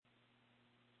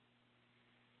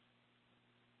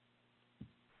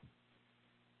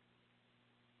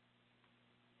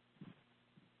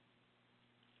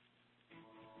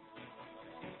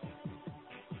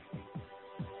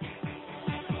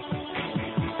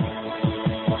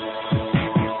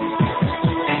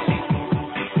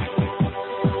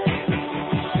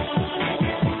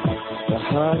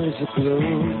heart is aglow.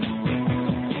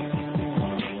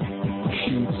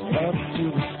 Shoots up to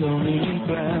the stony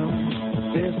ground.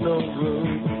 There's no room.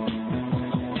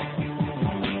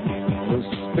 No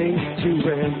space to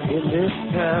rent in this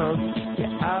town.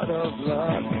 You're out of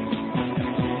luck.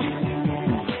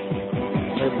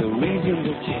 And the reason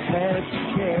that you had to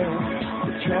care,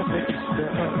 the traffic is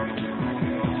stuck.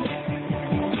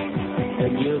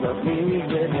 And you're not moving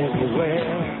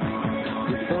anywhere.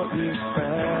 You thought you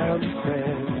found a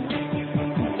friend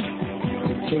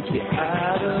to take you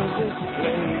out of this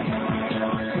place.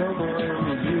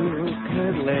 Someone you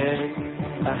could lend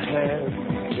a hand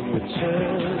in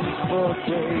return for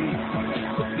grace.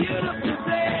 A beautiful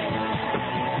day.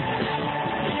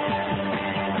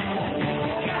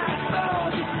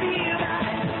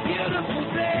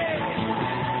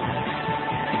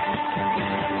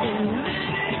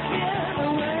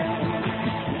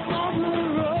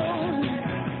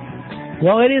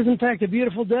 Well, it is, in fact, a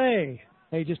beautiful day.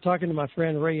 Hey, just talking to my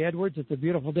friend Ray Edwards. It's a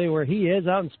beautiful day where he is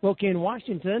out in Spokane,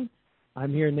 Washington.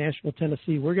 I'm here in Nashville,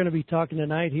 Tennessee. We're going to be talking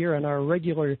tonight here on our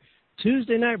regular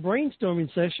Tuesday night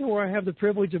brainstorming session where I have the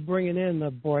privilege of bringing in the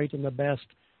bright and the best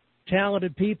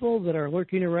talented people that are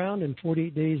lurking around in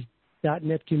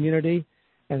 48days.net community.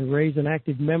 And Ray's an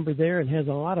active member there and has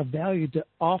a lot of value to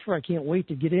offer. I can't wait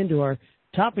to get into our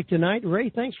topic tonight. Ray,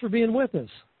 thanks for being with us.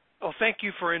 Well, thank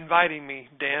you for inviting me,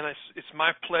 Dan. It's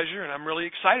my pleasure, and I'm really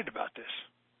excited about this.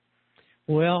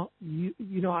 Well, you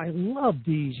know, I love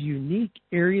these unique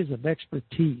areas of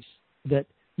expertise that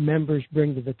members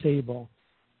bring to the table.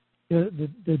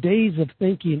 The days of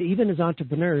thinking, even as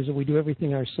entrepreneurs, that we do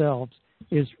everything ourselves,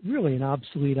 is really an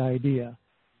obsolete idea.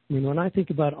 I mean, when I think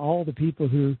about all the people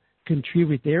who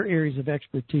contribute their areas of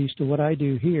expertise to what I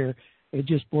do here, it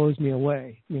just blows me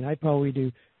away. I mean, I probably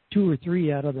do 2 or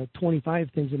 3 out of the 25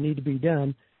 things that need to be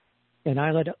done, and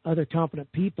I let other competent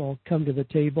people come to the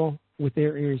table with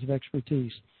their areas of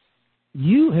expertise.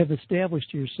 You have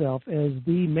established yourself as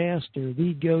the master,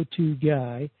 the go-to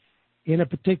guy in a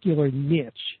particular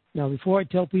niche. Now, before I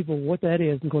tell people what that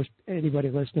is, and of course, anybody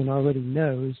listening already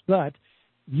knows, but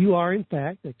you are, in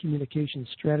fact, a communications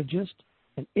strategist,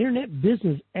 an internet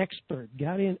business expert.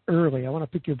 Got in early. I want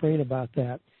to pick your brain about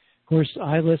that. Of course,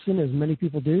 I listen, as many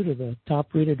people do, to the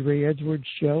top-rated Ray Edwards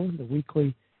show, the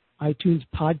weekly iTunes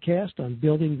podcast on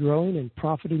building, growing, and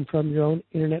profiting from your own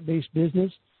internet-based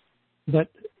business. But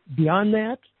beyond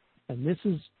that, and this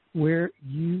is where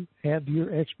you have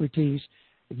your expertise,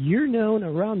 you're known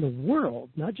around the world,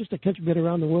 not just a country, but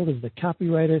around the world, as the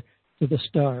copywriter to the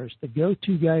stars, the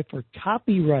go-to guy for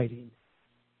copywriting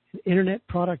and internet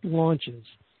product launches.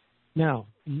 Now,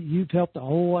 you've helped a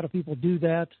whole lot of people do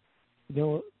that. You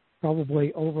know,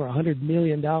 probably over $100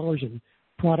 million in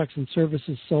products and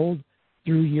services sold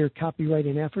through your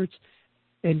copywriting efforts.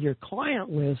 And your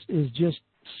client list is just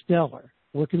stellar,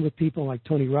 working with people like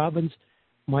Tony Robbins,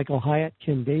 Michael Hyatt,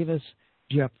 Ken Davis,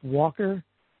 Jeff Walker,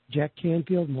 Jack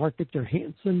Canfield, Mark Victor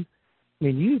Hansen. I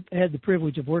mean, you've had the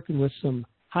privilege of working with some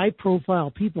high-profile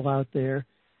people out there.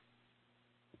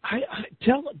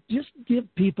 Just give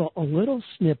people a little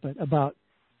snippet about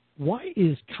why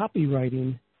is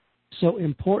copywriting so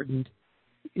important.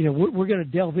 You know, we're going to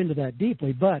delve into that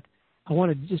deeply, but I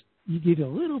want to just give you a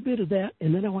little bit of that,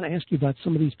 and then I want to ask you about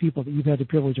some of these people that you've had the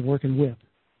privilege of working with.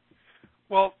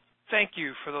 Well, thank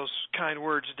you for those kind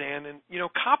words, Dan. And, you know,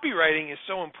 copywriting is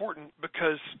so important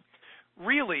because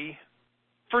really,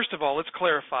 first of all, let's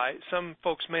clarify. Some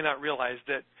folks may not realize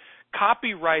that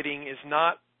copywriting is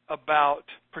not about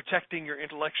protecting your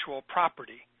intellectual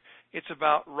property. It's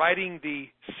about writing the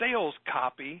sales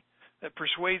copy that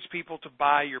persuades people to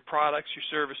buy your products, your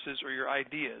services, or your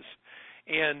ideas.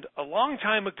 And a long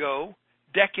time ago,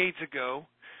 decades ago,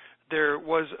 there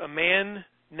was a man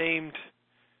named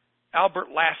Albert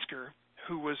Lasker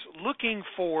who was looking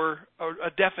for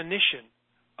a definition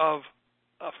of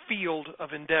a field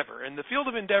of endeavor. And the field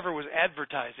of endeavor was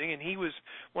advertising, and he was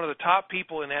one of the top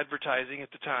people in advertising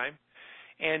at the time.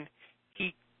 And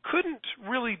he couldn't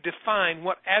really define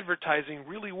what advertising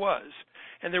really was.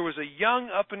 And there was a young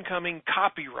up-and-coming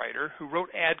copywriter who wrote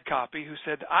ad copy who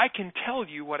said, I can tell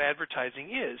you what advertising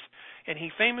is. And he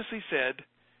famously said,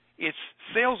 it's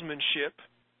salesmanship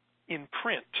in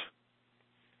print.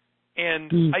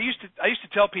 And I used to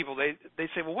tell people, they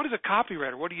say, well, what is a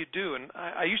copywriter? What do you do? And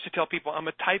I used to tell people, I'm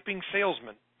a typing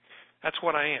salesman. That's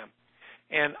what I am.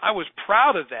 And I was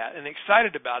proud of that and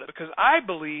excited about it because I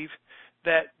believe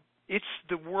that it's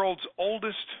the world's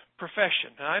oldest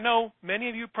profession. And I know many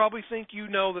of you probably think you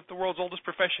know that the world's oldest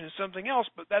profession is something else,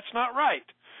 but that's not right.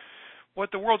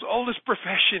 What the world's oldest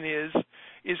profession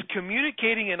is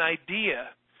communicating an idea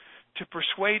to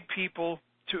persuade people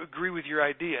to agree with your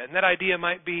idea. And that idea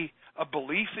might be a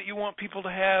belief that you want people to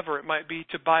have, or it might be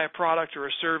to buy a product or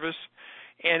a service.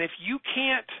 And if you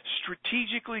can't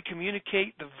strategically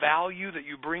communicate the value that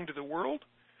you bring to the world,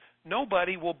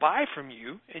 nobody will buy from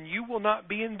you, and you will not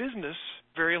be in business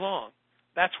very long.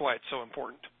 That's why it's so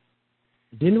important.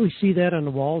 Didn't we see that on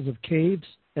the walls of caves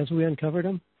as we uncovered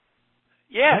them?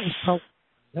 Yes.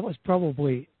 That was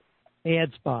probably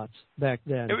ad spots back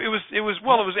then. It was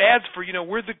ads for,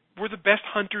 we're the best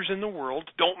hunters in the world.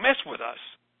 Don't mess with us.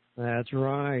 That's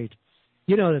right.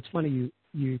 That's funny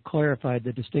you clarified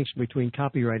the distinction between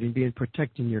copywriting being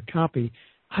protecting your copy.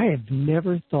 I have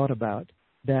never thought about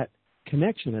that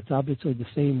connection. It's obviously the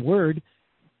same word,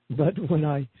 but when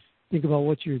I think about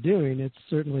what you're doing, it's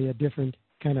certainly a different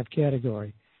kind of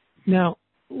category. Now,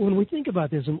 when we think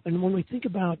about this, and when we think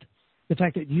about the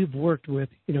fact that you've worked with,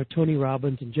 Tony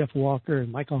Robbins and Jeff Walker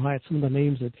and Michael Hyatt, some of the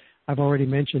names that I've already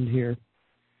mentioned here,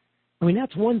 I mean,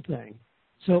 that's one thing.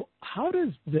 So how does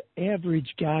the average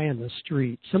guy on the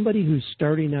street, somebody who's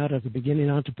starting out as a beginning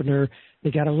entrepreneur,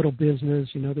 they got a little business,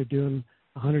 they're doing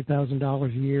 $100,000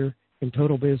 a year in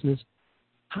total business,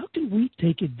 how can we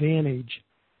take advantage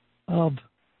of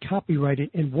copywriting,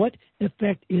 and what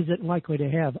effect is it likely to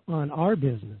have on our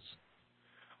business?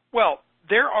 Well,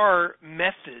 there are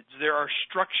methods, there are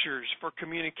structures for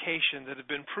communication that have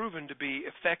been proven to be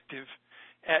effective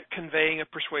at conveying a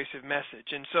persuasive message.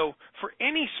 And so for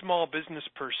any small business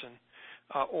person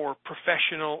or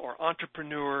professional or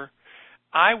entrepreneur,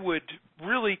 I would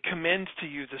really commend to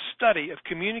you the study of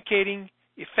communicating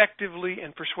effectively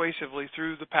and persuasively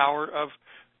through the power of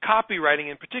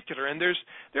copywriting in particular. And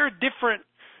there are different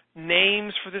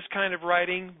names for this kind of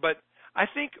writing, but I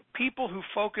think people who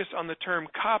focus on the term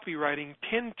copywriting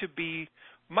tend to be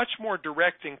much more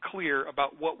direct and clear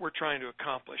about what we're trying to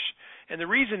accomplish. And the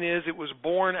reason is it was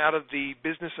born out of the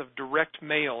business of direct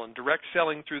mail and direct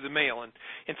selling through the mail. And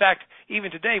in fact, even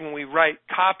today when we write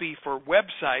copy for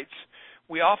websites,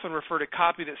 we often refer to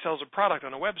copy that sells a product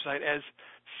on a website as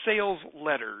sales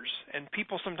letters. And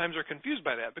people sometimes are confused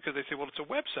by that because they say, well, it's a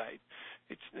website.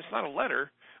 It's not a letter.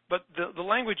 But the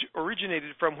language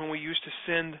originated from when we used to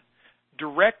send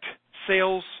direct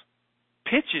sales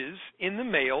pitches in the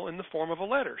mail in the form of a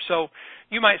letter. So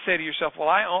you might say to yourself, well,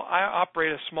 I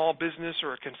operate a small business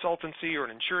or a consultancy or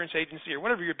an insurance agency or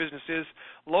whatever your business is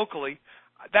locally.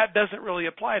 That doesn't really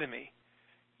apply to me.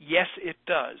 Yes, it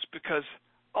does, because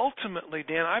ultimately,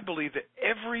 Dan, I believe that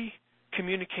every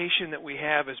communication that we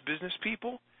have as business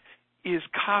people is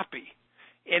copy.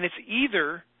 And it's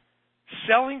either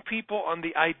selling people on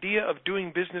the idea of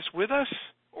doing business with us,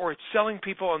 or it's selling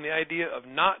people on the idea of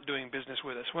not doing business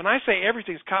with us. When I say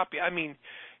everything's copy, I mean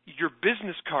your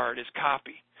business card is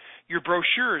copy. Your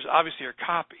brochures obviously are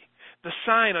copy. The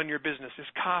sign on your business is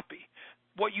copy.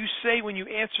 What you say when you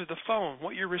answer the phone,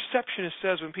 what your receptionist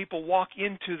says when people walk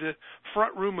into the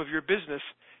front room of your business,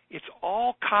 it's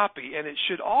all copy, and it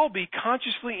should all be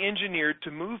consciously engineered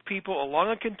to move people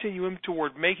along a continuum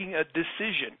toward making a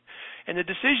decision. And the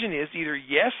decision is either,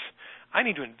 yes, I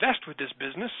need to invest with this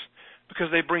business because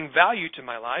they bring value to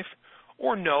my life,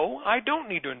 or no, I don't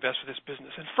need to invest with this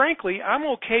business. And frankly, I'm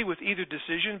okay with either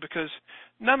decision because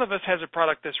none of us has a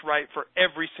product that's right for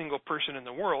every single person in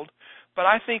the world. But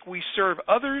I think we serve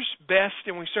others best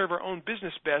and we serve our own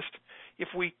business best if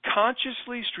we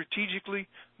consciously, strategically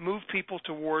move people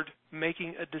toward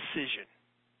making a decision.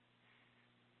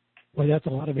 Well, that's a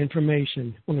lot of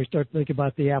information when we start to think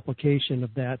about the application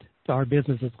of that to our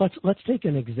businesses. Let's take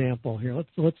an example here.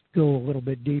 Let's go a little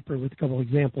bit deeper with a couple of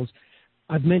examples.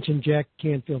 I've mentioned Jack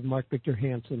Canfield, Mark Victor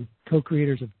Hansen,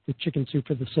 co-creators of the Chicken Soup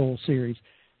for the Soul series.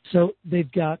 So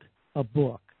they've got a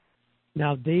book.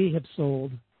 Now, they have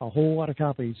sold a whole lot of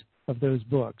copies of those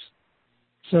books.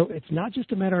 So it's not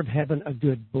just a matter of having a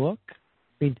good book.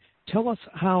 I mean, tell us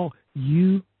how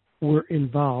you were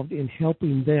involved in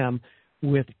helping them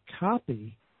with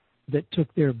copy that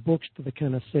took their books to the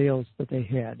kind of sales that they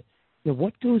had. Now,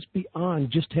 what goes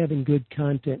beyond just having good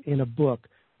content in a book?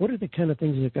 What are the kind of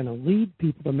things that are going to lead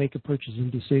people to make a purchasing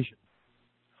decision?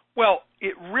 Well,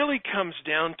 it really comes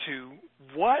down to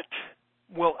what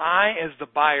will I, as the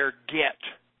buyer, get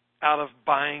out of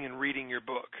buying and reading your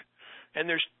book? And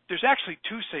there's actually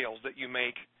two sales that you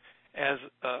make as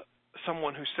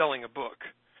someone who's selling a book.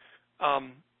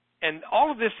 And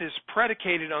all of this is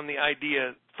predicated on the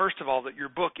idea, first of all, that your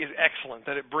book is excellent,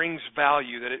 that it brings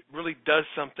value, that it really does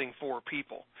something for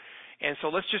people. And so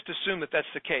let's just assume that that's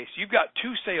the case. You've got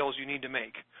two sales you need to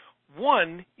make.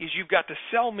 One is you've got to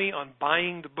sell me on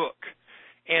buying the book.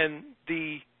 And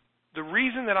the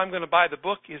reason that I'm going to buy the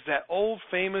book is that old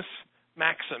famous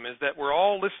maxim is that we're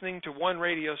all listening to one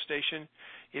radio station.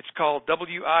 It's called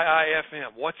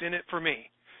WIIFM. What's in it for me?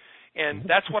 And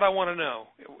that's what I want to know.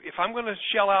 If I'm going to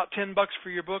shell out $10 for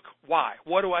your book, why?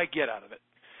 What do I get out of it?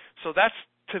 So that's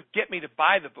to get me to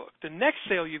buy the book. The next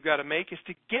sale you've got to make is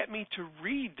to get me to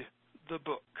read the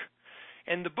book.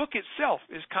 And the book itself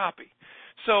is copy.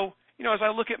 So, you know, as I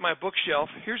look at my bookshelf,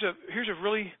 here's a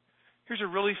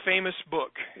really famous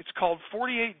book. It's called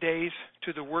 48 Days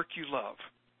to the Work You Love.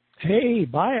 Hey,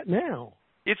 buy it now.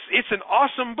 It's an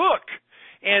awesome book.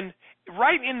 And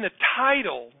right in the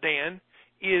title, Dan,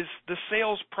 is the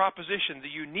sales proposition, the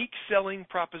unique selling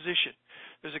proposition.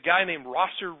 There's a guy named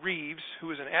Rosser Reeves,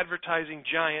 who is an advertising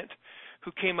giant,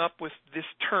 who came up with this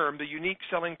term, the unique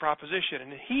selling proposition.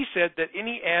 And he said that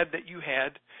any ad that you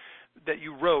had, that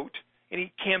you wrote,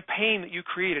 any campaign that you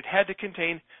created had to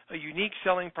contain a unique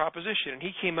selling proposition. And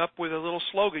he came up with a little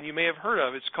slogan you may have heard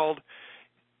of. It's called,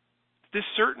 "This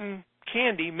certain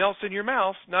candy melts in your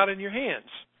mouth, not in your hands."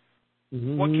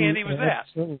 What candy was that?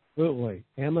 Absolutely.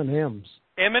 M&M's.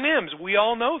 M&M's. We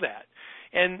all know that.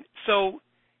 And so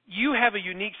you have a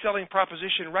unique selling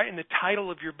proposition right in the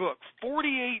title of your book,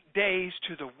 48 Days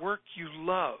to the Work You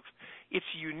Love. It's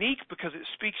unique because it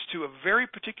speaks to a very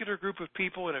particular group of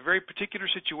people in a very particular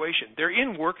situation. They're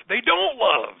in work they don't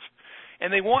love,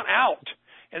 and they want out.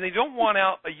 And they don't want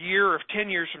out a year or 10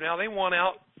 years from now. They want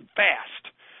out fast.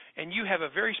 And you have a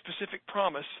very specific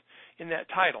promise in that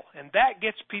title. And that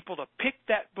gets people to pick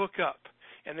that book up.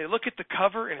 And they look at the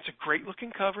cover, and it's a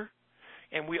great-looking cover.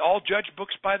 And we all judge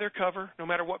books by their cover, no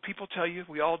matter what people tell you.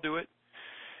 We all do it.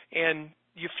 And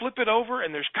you flip it over,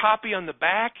 and there's copy on the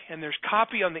back, and there's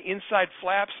copy on the inside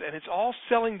flaps, and it's all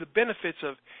selling the benefits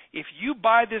of, if you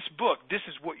buy this book, this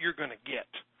is what you're going to get.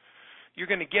 You're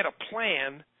going to get a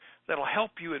plan that'll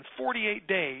help you in 48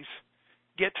 days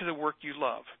get to the work you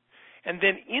love. And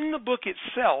then in the book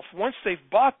itself, once they've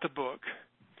bought the book,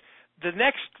 the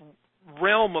next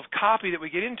realm of copy that we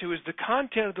get into is the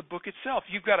content of the book itself.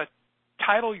 You've got to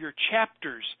title your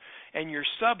chapters and your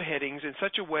subheadings in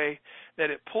such a way that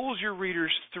it pulls your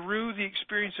readers through the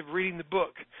experience of reading the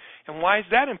book. And why is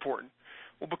that important?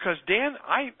 Well, because, Dan,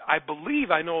 I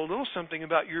believe I know a little something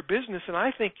about your business, and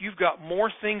I think you've got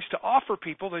more things to offer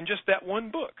people than just that one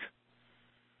book.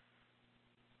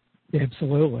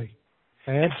 Absolutely.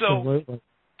 Absolutely.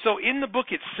 So in the book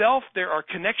itself, there are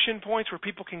connection points where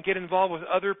people can get involved with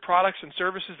other products and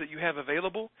services that you have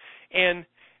available. And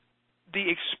the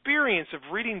experience of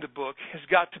reading the book has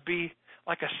got to be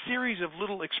like a series of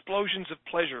little explosions of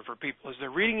pleasure for people. As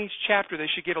they're reading each chapter, they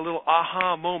should get a little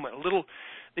aha moment,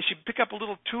 they should pick up a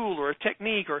little tool or a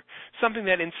technique or something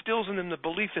that instills in them the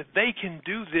belief that they can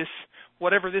do this,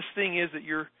 whatever this thing is that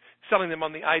you're selling them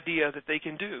on the idea that they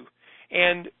can do.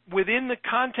 And within the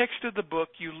context of the book,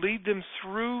 you lead them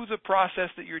through the process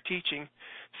that you're teaching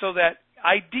so that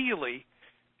ideally,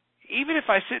 even if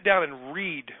I sit down and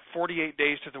read 48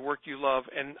 Days to the Work You Love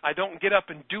and I don't get up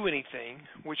and do anything,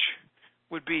 which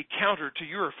would be counter to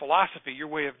your philosophy, your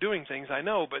way of doing things, I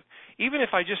know, but even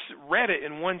if I just read it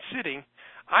in one sitting,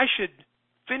 I should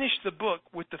finish the book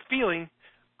with the feeling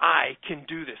I can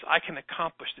do this, I can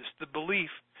accomplish this, the belief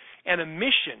and a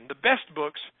mission. The best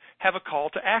books have a call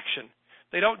to action.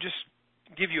 They don't just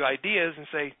give you ideas and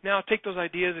say, now take those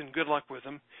ideas and good luck with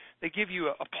them. They give you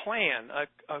a plan,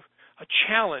 a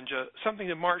challenge, something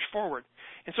to march forward.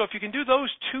 And so if you can do those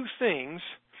two things,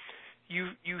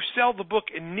 you sell the book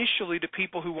initially to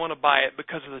people who want to buy it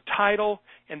because of the title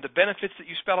and the benefits that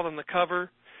you spell out on the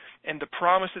cover and the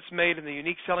promise that's made and the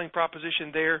unique selling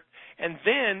proposition there. And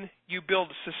then you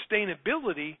build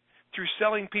sustainability through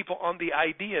selling people on the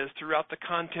ideas throughout the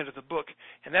content of the book.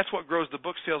 And that's what grows the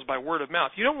book sales by word of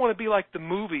mouth. You don't want to be like the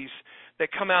movies that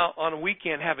come out on a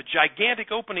weekend, have a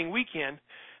gigantic opening weekend,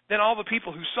 then all the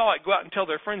people who saw it go out and tell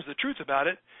their friends the truth about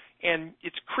it, and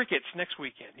it's crickets next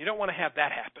weekend. You don't want to have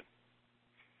that happen.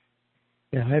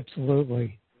 Yeah,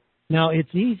 absolutely. Now,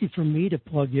 it's easy for me to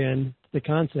plug in the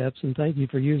concepts, and thank you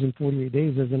for using 48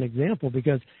 Days as an example,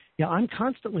 because I'm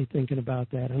constantly thinking about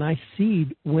that, and I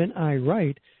seed when I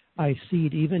write. I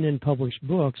seed even in published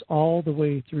books all the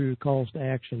way through calls to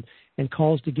action and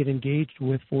calls to get engaged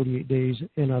with 48 Days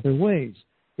in other ways.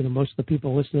 You know, most of the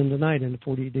people listening tonight in the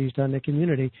 48 Days.net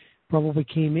community probably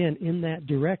came in that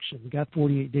direction. Got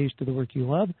 48 Days to the Work You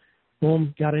Love,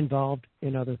 boom, got involved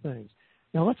in other things.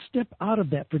 Now, let's step out of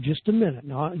that for just a minute.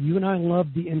 Now, you and I love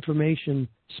the information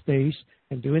space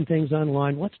and doing things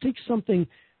online. Let's take something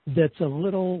that's a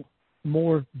little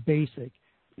more basic.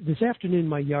 This afternoon,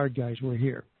 my yard guys were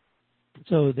here.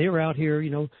 So they were out here,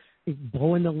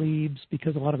 blowing the leaves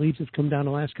because a lot of leaves have come down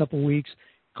the last couple of weeks.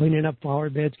 cleaning up flower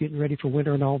beds, getting ready for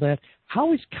winter and all that.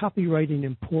 How is copywriting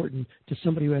important to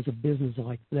somebody who has a business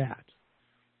like that?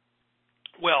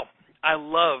 Well, I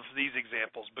love these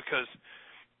examples because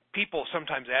people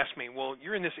sometimes ask me, well,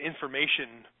 you're in this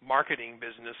information marketing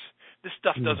business. This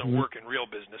stuff doesn't work in real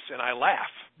business. And I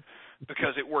laugh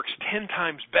because it works 10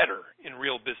 times better in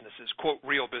real businesses, quote,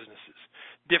 real businesses,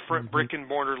 different brick and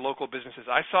mortar local businesses.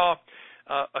 I saw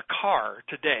a car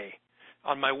today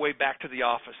on my way back to the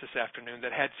office this afternoon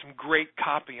that had some great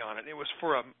copy on it. It was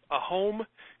for a home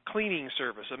cleaning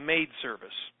service, a maid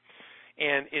service.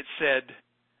 And it said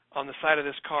on the side of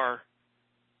this car,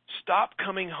 "Stop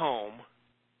coming home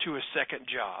to a second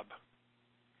job."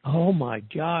 Oh, my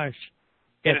gosh.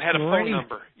 And it had a phone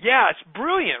number. Yeah, it's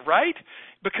brilliant, right?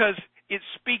 Because it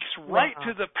speaks right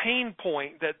to the pain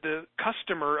point that the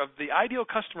ideal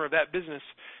customer of that business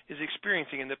is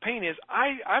experiencing. And the pain is,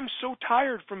 I'm so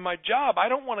tired from my job. I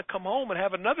don't want to come home and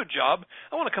have another job.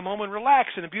 I want to come home and relax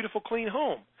in a beautiful, clean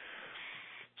home.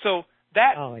 So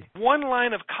that one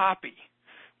line of copy,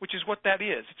 which is what that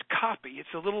is, it's copy.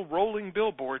 It's a little rolling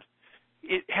billboard.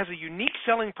 It has a unique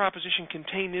selling proposition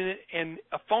contained in it and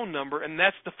a phone number, and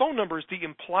the phone number is the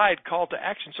implied call to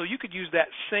action. So you could use that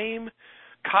same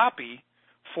copy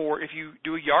for if you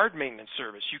do a yard maintenance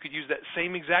service. You could use that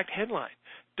same exact headline.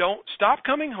 Don't stop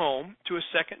coming home to a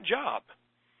second job.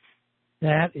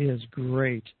 That is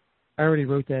great. I already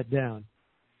wrote that down.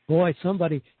 Boy,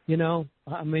 somebody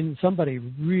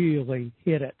really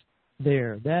hit it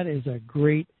there. That is a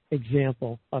great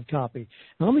example of copy.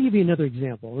 Now, let me give you another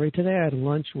example. Right today I had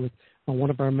lunch with one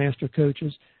of our master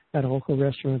coaches at a local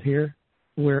restaurant here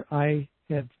where I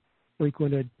have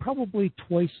frequented probably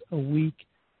twice a week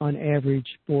on average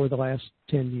for the last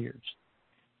 10 years.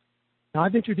 Now,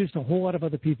 I've introduced a whole lot of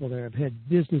other people there. I've had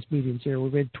business meetings there.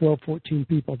 We've had 12, 14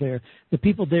 people there. The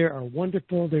people there are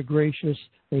wonderful. They're gracious.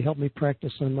 They help me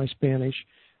practice on my Spanish.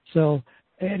 So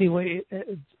anyway,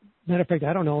 matter of fact,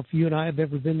 I don't know if you and I have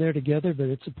ever been there together, but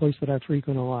it's a place that I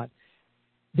frequent a lot.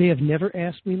 They have never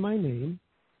asked me my name.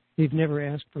 They've never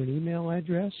asked for an email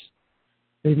address.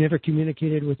 They've never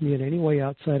communicated with me in any way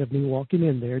outside of me walking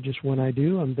in there. Just when I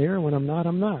do, I'm there. When I'm not,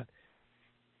 I'm not.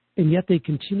 And yet they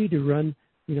continue to run,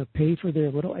 pay for their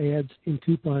little ads in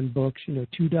coupon books,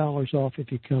 $2 off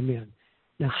if you come in.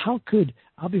 Now,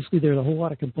 obviously there are a whole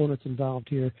lot of components involved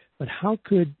here, but how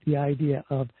could the idea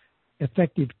of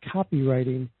effective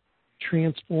copywriting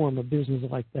transform a business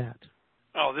like that?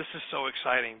 Oh, this is so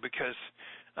exciting because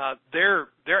they're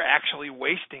actually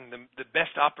wasting the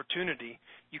best opportunity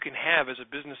you can have as a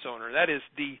business owner. That is,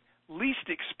 the least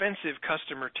expensive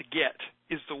customer to get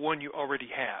is the one you already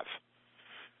have.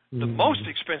 The most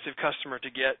expensive customer to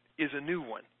get is a new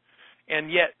one.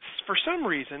 And yet, for some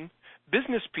reason,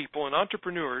 business people and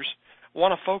entrepreneurs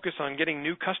want to focus on getting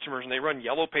new customers, and they run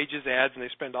Yellow Pages ads, and they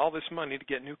spend all this money to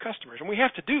get new customers. And we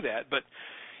have to do that, but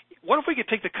what if we could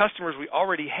take the customers we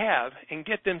already have and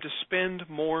get them to spend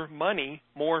more money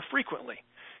more frequently?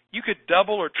 You could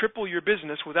double or triple your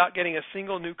business without getting a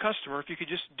single new customer if you could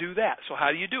just do that. So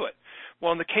how do you do it?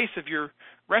 Well, in the case of your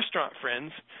restaurant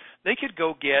friends, they could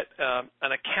go get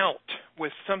an account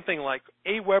with something like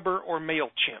Aweber or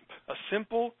MailChimp, a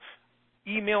simple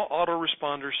email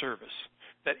autoresponder service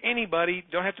that anybody,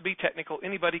 don't have to be technical,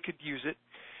 anybody could use it.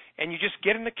 And you just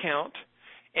get an account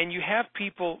and you have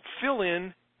people fill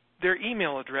in their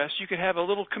email address. You could have a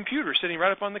little computer sitting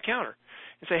right up on the counter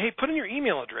and say, hey, put in your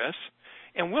email address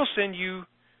and we'll send you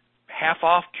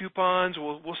half-off coupons.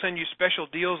 We'll send you special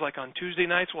deals, like on Tuesday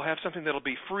nights we'll have something that'll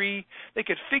be free. They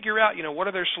could figure out, what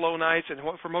are their slow nights and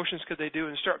what promotions could they do,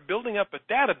 and start building up a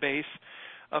database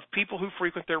of people who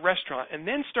frequent their restaurant, and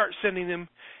then start sending them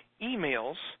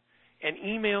emails. And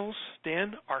emails,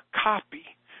 Dan, are copy.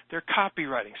 They're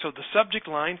copywriting. So the subject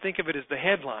line, think of it as the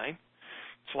headline.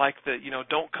 It's like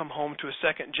don't come home to a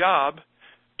second job.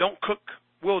 Don't cook,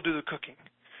 we'll do the cooking.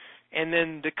 And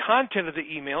then the content of the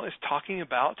email is talking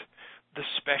about the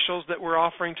specials that we're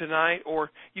offering tonight, or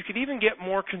you could even get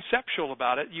more conceptual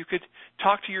about it. You could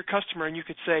talk to your customer and you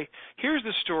could say, here's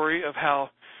the story of how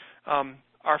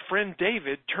our friend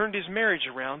David turned his marriage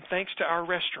around thanks to our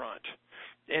restaurant.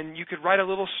 And you could write a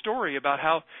little story about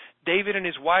how David and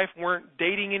his wife weren't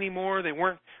dating anymore, they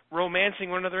weren't romancing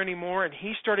one another anymore, and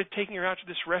he started taking her out to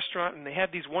this restaurant and they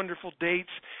had these wonderful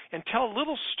dates, and tell a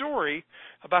little story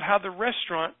about how the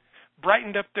restaurant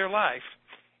brightened up their life.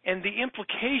 And the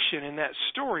implication in that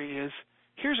story is,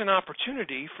 here's an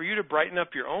opportunity for you to brighten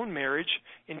up your own marriage,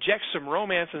 inject some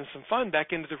romance and some fun back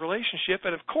into the relationship,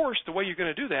 and of course the way you're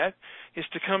going to do that is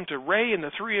to come to Ray and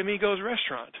the Three Amigos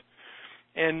restaurant.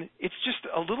 And it's just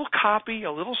a little copy,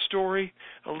 a little story,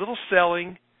 a little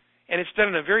selling, And it's done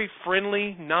in a very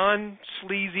friendly,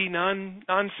 non-sleazy,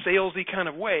 non-salesy kind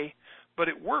of way, but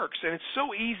it works. And it's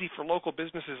so easy for local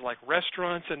businesses like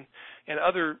restaurants and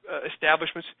other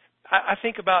establishments. I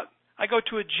think about, I go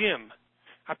to a gym.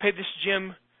 I pay this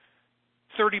gym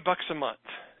 $30 a month,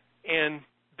 and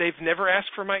they've never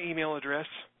asked for my email address.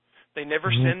 They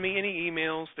never send me any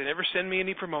emails. They never send me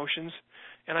any promotions.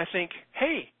 And I think,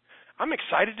 hey, I'm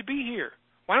excited to be here.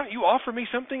 Why don't you offer me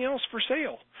something else for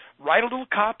sale? Write a little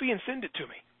copy and send it to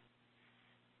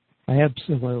me.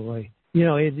 Absolutely. You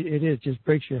know, it just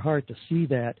breaks your heart to see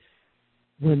that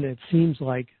when it seems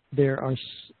like there are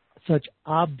such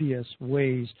obvious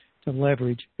ways to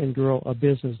leverage and grow a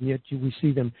business, and yet we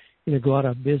see them, you know, go out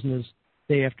of business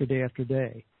day after day after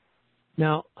day.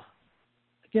 Now,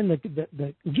 again,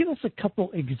 give us a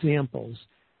couple examples,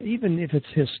 even if it's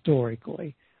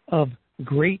historically, of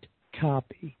great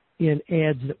copy in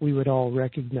ads that we would all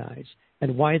recognize,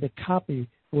 and why the copy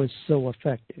was so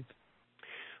effective.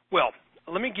 Well,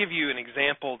 let me give you an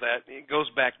example that it goes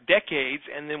back decades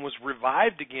and then was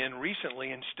revived again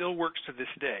recently and still works to this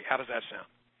day. How does that sound?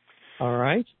 All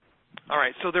right. All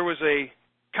right. So there was a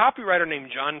copywriter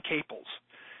named John Caples,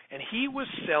 and he was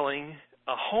selling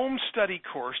a home study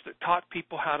course that taught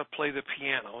people how to play the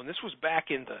piano. And this was back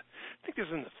in I think it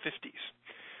was in the 50s.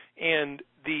 And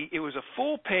it was a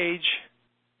full-page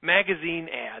magazine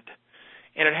ad,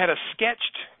 and it had a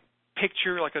sketched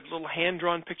picture, like a little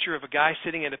hand-drawn picture of a guy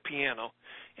sitting at a piano,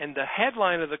 and the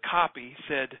headline of the copy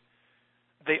said,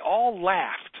 "They all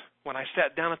laughed when I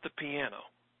sat down at the piano,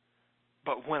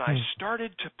 but when I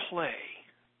started to play,"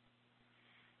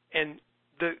 and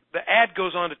the ad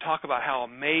goes on to talk about how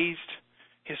amazed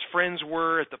his friends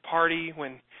were at the party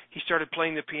when he started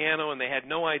playing the piano, and they had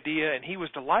no idea, and he was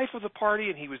the life of the party,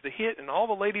 and he was the hit, and all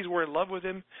the ladies were in love with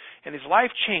him, and his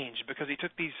life changed because he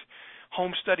took these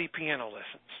home study piano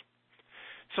lessons.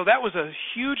 So that was a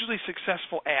hugely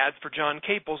successful ad for John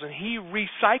Caples, and he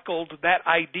recycled that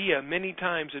idea many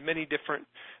times in many different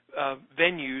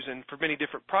venues and for many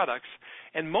different products.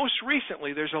 And most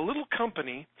recently, there's a little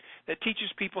company that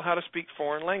teaches people how to speak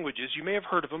foreign languages. You may have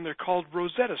heard of them. They're called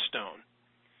Rosetta Stone.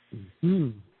 Mm-hmm.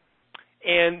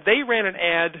 And they ran an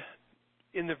ad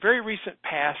in the very recent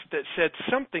past that said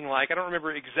something like, I don't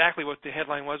remember exactly what the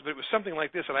headline was, but it was something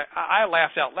like this, and I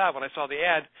laughed out loud when I saw the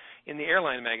ad in the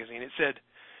airline magazine. It said,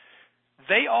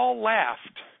 "They all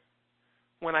laughed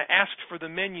when I asked for the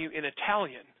menu in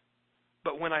Italian,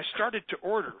 but when I started to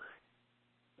order."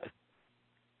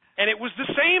 And it was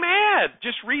the same ad,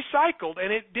 just recycled,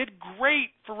 and it did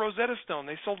great for Rosetta Stone.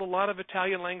 They sold a lot of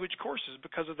Italian language courses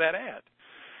because of that ad.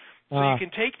 So you can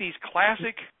take these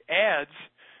classic ads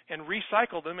and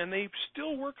recycle them, and they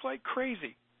still work like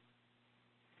crazy.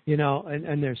 You know,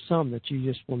 and there's some that you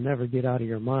just will never get out of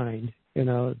your mind. You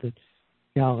know,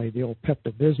 the old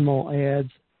Pepto-Bismol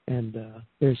ads, and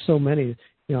there's so many.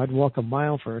 You know, I'd walk a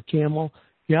mile for a Camel.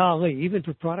 Golly, even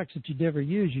for products that you never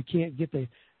use, you can't get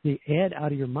the ad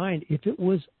out of your mind if it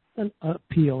was an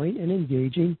appealing and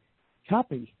engaging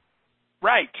copy.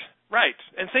 Right.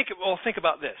 And think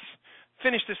about this.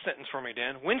 Finish this sentence for me,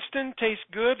 Dan. Winston tastes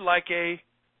good like a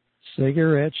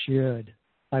cigarette should.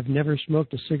 I've never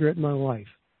smoked a cigarette in my life.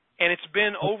 And it's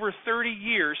been over 30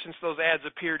 years since those ads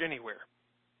appeared anywhere.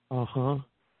 Uh-huh.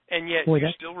 And yet you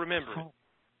still remember it.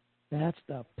 That's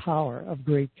the power of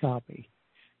great copy.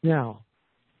 Now,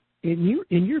 in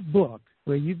your book,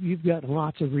 where you've got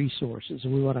lots of resources,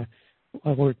 and we want to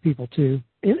alert people to.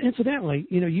 Incidentally,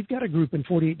 you know, you've got a group in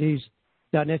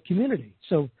 48days.net community.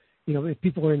 So, you know, if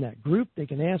people are in that group, they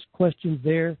can ask questions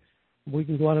there. We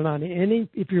can go on and on. And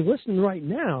if you're listening right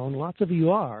now, and lots of you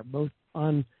are, both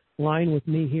online with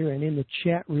me here and in the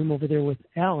chat room over there with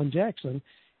Alan Jackson,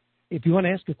 if you want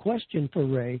to ask a question for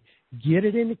Ray, get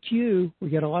it in the queue. We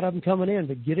got a lot of them coming in,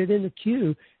 but get it in the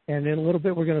queue. And in a little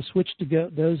bit, we're going to switch to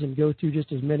those and go through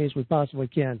just as many as we possibly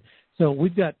can. So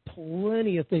we've got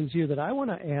plenty of things here that I want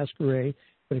to ask Ray.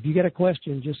 But if you got a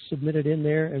question, just submit it in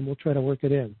there, and we'll try to work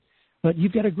it in. But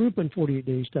you've got a group on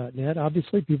 48days.net.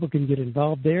 Obviously, people can get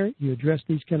involved there. You address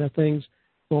these kind of things.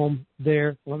 Boom,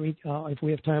 there. Let me, if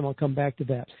we have time, I'll come back to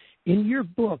that. In your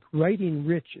book, Writing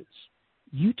Riches,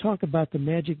 you talk about the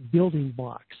magic building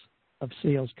blocks of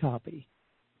sales copy.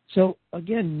 So,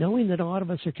 again, knowing that a lot of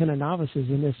us are kind of novices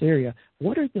in this area,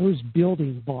 what are those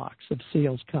building blocks of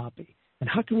sales copy? And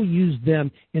how can we use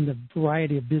them in the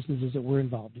variety of businesses that we're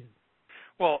involved in?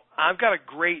 Well, I've got a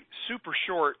great, super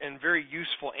short, and very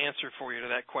useful answer for you to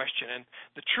that question. And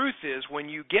the truth is, when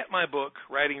you get my book,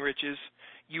 Writing Riches,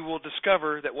 you will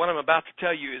discover that what I'm about to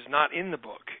tell you is not in the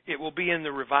book. It will be in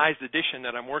the revised edition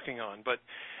that I'm working on. But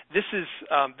this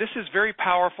is very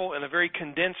powerful and a very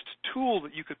condensed tool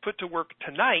that you could put to work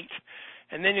tonight.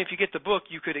 And then if you get the book,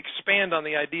 you could expand on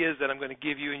the ideas that I'm going to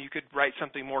give you, and you could write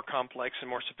something more complex and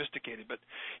more sophisticated. But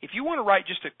if you want to write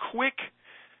just a quick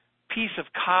piece of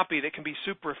copy that can be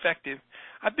super effective,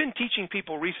 I've been teaching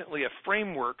people recently a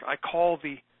framework I call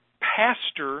the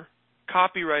Pastor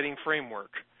Copywriting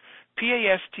Framework, Pastor.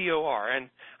 And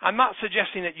I'm not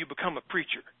suggesting that you become a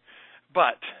preacher,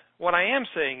 but what I am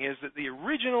saying is that the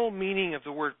original meaning of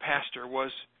the word pastor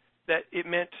was that it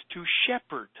meant to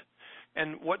shepherd.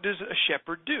 And what does a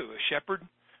shepherd do? A shepherd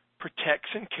protects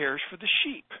and cares for the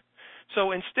sheep.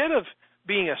 So instead of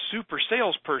being a super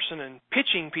salesperson and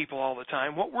pitching people all the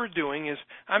time, what we're doing is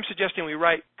I'm suggesting we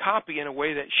write copy in a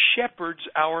way that shepherds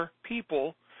our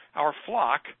people, our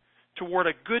flock, toward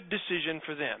a good decision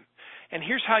for them. And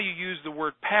here's how you use the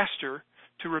word pastor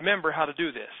to remember how to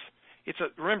do this.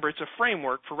 Remember, it's a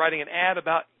framework for writing an ad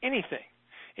about anything.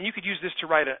 And you could use this to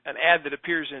write an ad that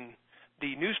appears in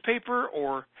the newspaper,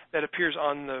 or that appears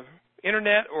on the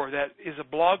internet, or that is a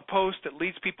blog post that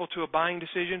leads people to a buying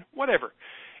decision, whatever.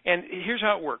 And here's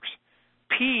how it works.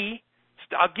 P,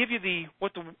 I'll give you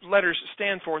what the letters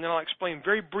stand for, and then I'll explain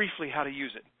very briefly how to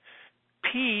use it.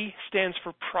 P stands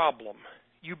for problem.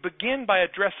 You begin by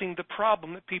addressing the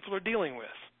problem that people are dealing with.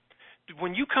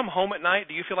 When you come home at night,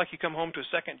 do you feel like you come home to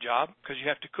a second job because you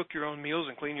have to cook your own meals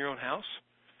and clean your own house?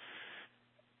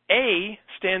 A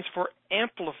stands for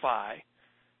amplify,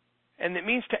 and it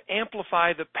means to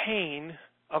amplify the pain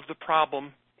of the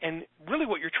problem. And really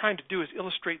what you're trying to do is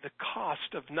illustrate the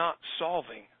cost of not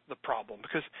solving the problem,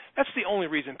 because that's the only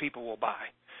reason people will buy.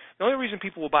 The only reason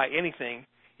people will buy anything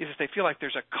is if they feel like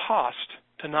there's a cost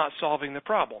to not solving the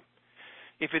problem.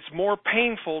 If it's more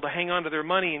painful to hang on to their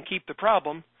money and keep the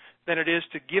problem than it is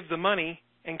to give the money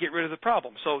and get rid of the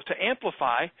problem. So to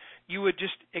amplify, you would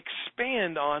just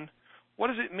expand on what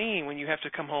does it mean when you have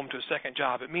to come home to a second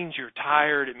job. It means you're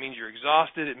tired. It means you're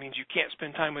exhausted. It means you can't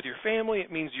spend time with your family.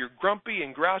 It means you're grumpy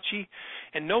and grouchy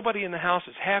and nobody in the house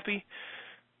is happy.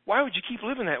 Why would you keep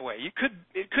living that way?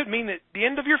 It could mean that the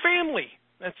end of your family.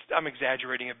 I'm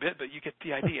exaggerating a bit, but you get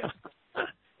the idea.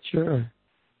 Sure.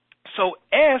 So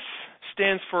S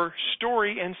stands for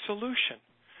story and solution.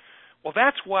 Well,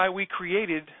 that's why we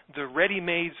created the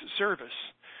Ready-Mades service,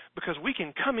 because we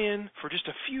can come in for just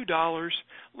a few dollars,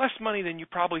 less money than you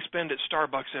probably spend at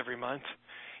Starbucks every month,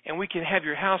 and we can have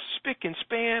your house spick and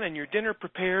span and your dinner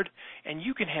prepared, and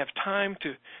you can have time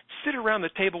to sit around the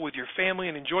table with your family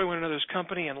and enjoy one another's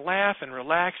company and laugh and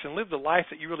relax and live the life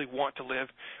that you really want to live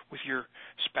with your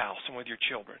spouse and with your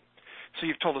children. So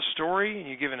you've told a story and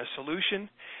you've given a solution.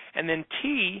 And then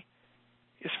T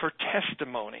is for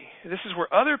testimony. This is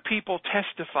where other people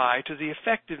testify to the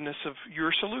effectiveness of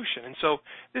your solution. And so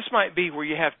this might be where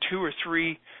you have 2 or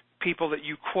 3 people that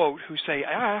you quote who say,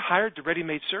 I hired the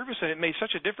Ready-Made service and it made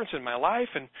such a difference in my life,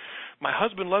 and my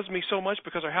husband loves me so much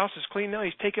because our house is clean now.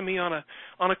 He's taken me on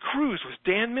a cruise with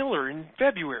Dan Miller in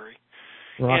February.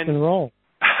 Rock and roll.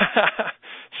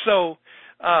 So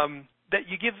that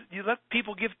you let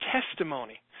people give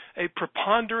testimony. A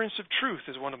preponderance of truth,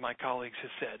 as one of my colleagues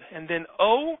has said. And then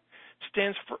O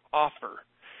stands for offer.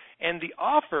 And the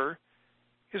offer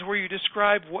is where you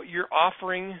describe what you're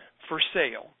offering for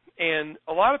sale. And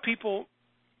a lot of people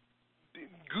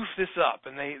goof this up,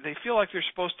 and they feel like they're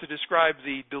supposed to describe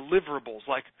the deliverables,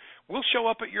 like we'll show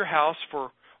up at your house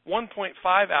for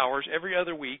 1.5 hours every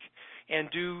other week and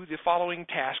do the following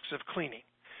tasks of cleaning.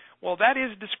 Well, that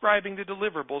is describing the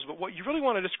deliverables, but what you really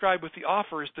want to describe with the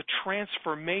offer is the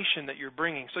transformation that you're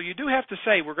bringing. So you do have to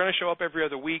say, we're going to show up every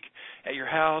other week at your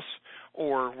house,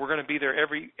 or we're going to be there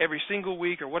every single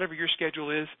week, or whatever your schedule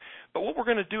is. But what we're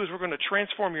going to do is we're going to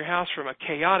transform your house from a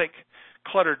chaotic,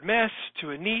 cluttered mess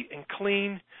to a neat and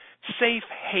clean, safe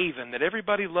haven that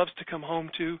everybody loves to come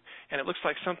home to, and it looks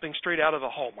like something straight out of a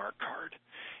Hallmark card.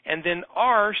 And then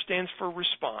R stands for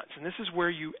response, and this is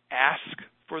where you ask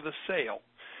for the sale.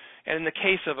 And in the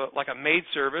case of a maid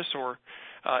service, or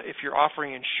if you're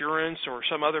offering insurance or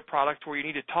some other product where you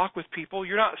need to talk with people,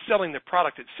 you're not selling the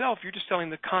product itself. You're just selling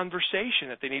the conversation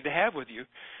that they need to have with you.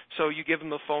 So you give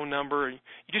them the phone number, and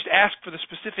you just ask for the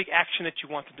specific action that you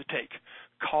want them to take.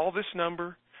 Call this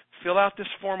number, fill out this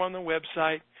form on the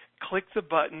website, click the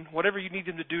button, whatever you need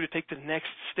them to do to take the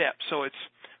next step. So it's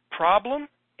problem,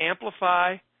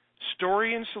 amplify,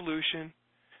 story and solution,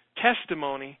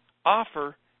 testimony,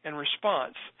 offer, and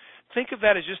response. Think of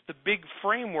that as just the big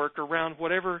framework around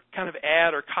whatever kind of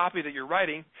ad or copy that you're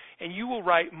writing, and you will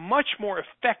write much more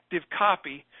effective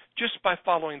copy just by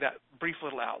following that brief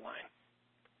little outline.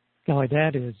 Golly,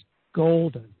 that is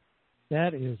golden.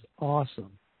 That is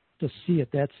awesome to see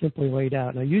it that simply laid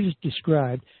out. Now, you just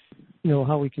described,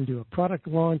 how we can do a product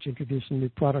launch, introduce a new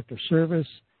product or service,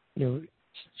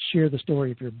 share the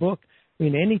story of your book. I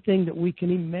mean, anything that we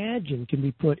can imagine can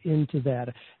be put into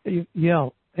that.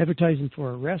 Advertising for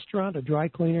a restaurant, a dry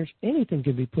cleaners, anything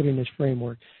can be put in this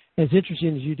framework. And it's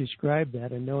interesting as you described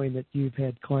that, and knowing that you've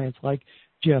had clients like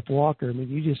Jeff Walker. I mean,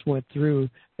 you just went through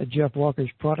Jeff Walker's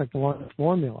product launch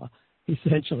formula,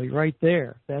 essentially, right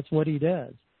there. That's what he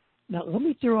does. Now, let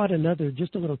me throw out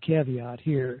just a little caveat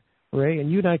here, Ray,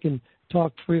 and you and I can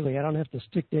talk freely. I don't have to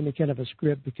stick to any kind of a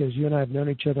script because you and I have known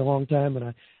each other a long time,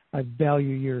 and I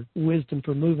value your wisdom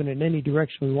for moving in any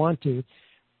direction we want to.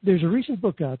 There's a recent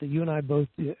book out that you and I both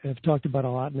have talked about a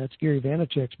lot, and that's Gary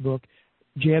Vaynerchuk's book,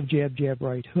 Jab, Jab, Jab,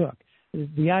 Right Hook.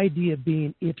 The idea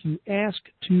being if you ask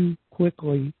too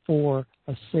quickly for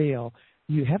a sale,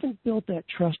 you haven't built that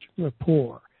trust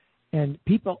rapport. And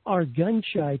people are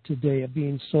gun-shy today of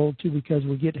being sold to because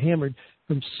we get hammered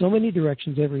from so many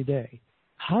directions every day.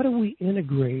 How do we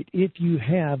integrate if you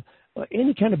have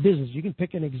any kind of business? You can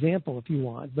pick an example if you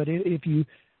want, but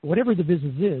whatever the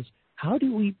business is, how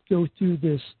do we go through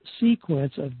this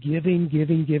sequence of giving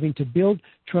to build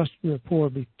trust and rapport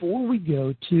before we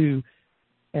go to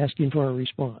asking for a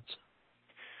response?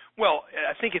 Well,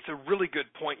 I think it's a really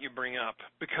good point you bring up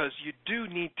because you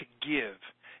do need to give.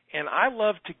 And I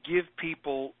love to give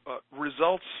people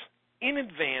results in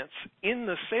advance in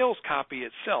the sales copy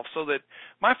itself, so that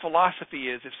my philosophy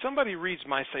is if somebody reads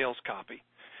my sales copy,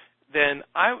 then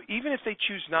even if they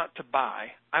choose not to buy,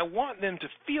 I want them to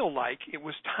feel like it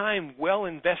was time well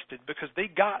invested because they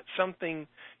got something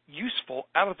useful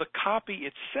out of the copy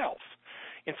itself.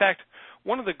 In fact,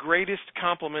 one of the greatest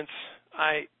compliments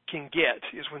I can get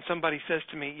is when somebody says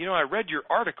to me, I read your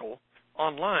article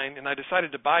online and I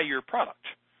decided to buy your product.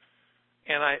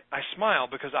 And I smile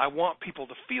because I want people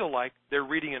to feel like they're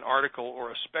reading an article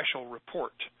or a special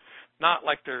report, not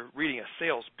like they're reading a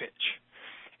sales pitch.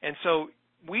 And so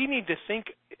we need to think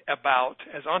about,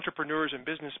 as entrepreneurs and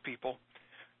business people,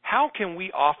 how can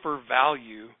we offer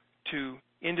value to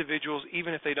individuals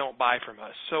even if they don't buy from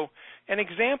us? So an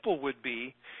example would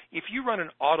be if you run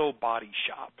an auto body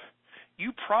shop,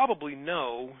 you probably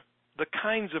know the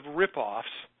kinds of ripoffs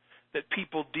that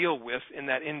people deal with in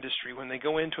that industry when they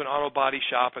go into an auto body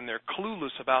shop and they're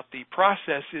clueless about the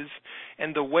processes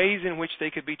and the ways in which they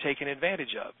could be taken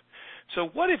advantage of. So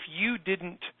what if you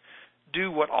didn't do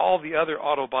what all the other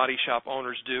auto body shop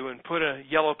owners do and put a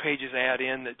Yellow Pages ad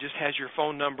in that just has your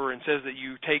phone number and says that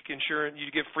you take insurance,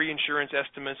 you give free insurance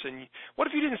estimates, and what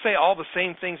if you didn't say all the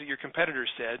same things that your competitors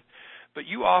said, but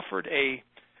you offered a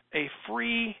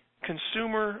free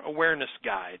consumer awareness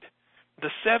guide, the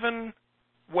 7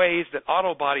 ways that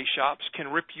auto body shops can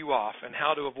rip you off and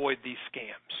how to avoid these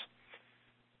scams.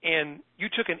 And you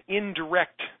took an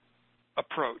indirect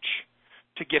approach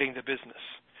to getting the business.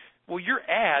 Well, your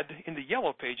ad in the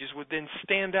Yellow Pages would then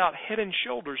stand out head and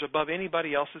shoulders above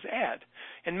anybody else's ad.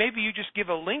 And maybe you just give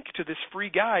a link to this free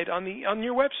guide on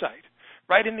your website,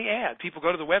 right in the ad. People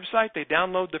go to the website, they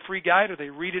download the free guide, or they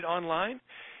read it online.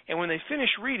 And when they finish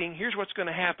reading, here's what's going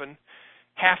to happen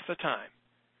half the time.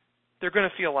 They're going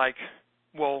to feel like,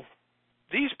 well,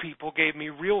 these people gave me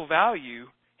real value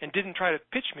and didn't try to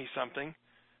pitch me something,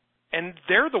 and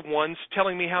they're the ones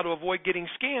telling me how to avoid getting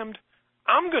scammed.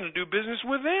 I'm going to do business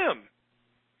with them.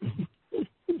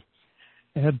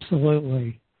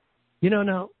 Absolutely.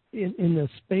 Now, in the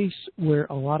space where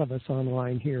a lot of us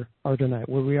online here are tonight,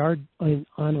 where we are in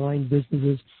online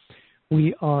businesses,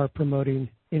 we are promoting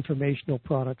informational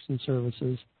products and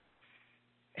services.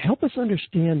 Help us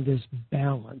understand this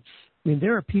balance. I mean,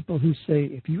 there are people who say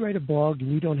if you write a blog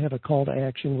and you don't have a call to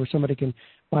action where somebody can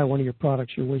buy one of your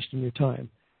products, you're wasting your time.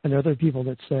 And there are other people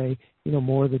that say,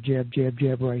 more of the jab, jab,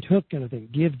 jab, right hook kind of thing.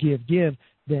 Give,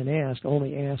 then ask.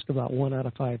 Only ask about 1 out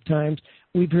of 5 times.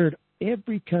 We've heard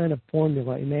every kind of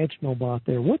formula imaginable out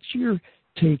there. What's your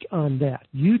take on that?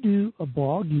 You do a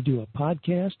blog, you do a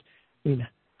podcast. I mean,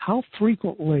 how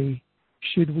frequently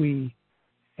should we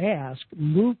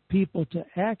move people to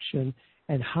action,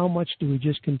 and how much do we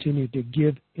just continue to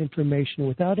give information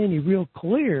without any real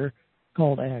clear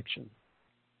call to action?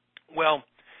 Well,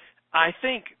 I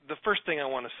think the first thing I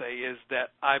want to say is that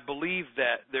I believe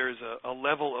that there's a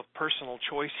level of personal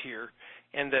choice here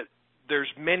and that there's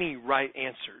many right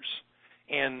answers.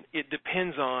 And it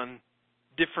depends on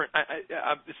different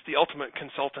it's the ultimate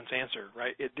consultant's answer,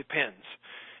 right? It depends.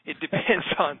 It depends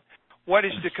on what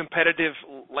is the competitive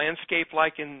landscape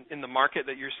like in the market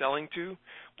that you're selling to?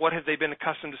 What have they been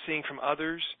accustomed to seeing from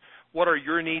others? What are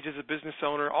your needs as a business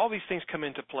owner? All these things come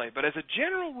into play. But as a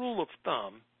general rule of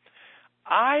thumb,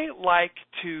 I like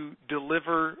to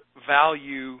deliver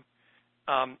value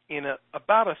in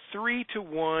about a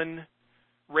 3-to-1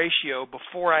 ratio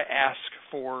before I ask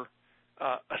for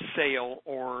a sale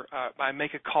or I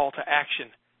make a call to action.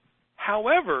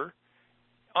 However,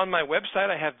 on my website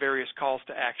I have various calls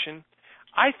to action.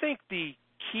 I think the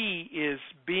key is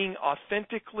being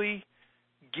authentically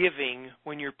giving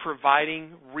when you're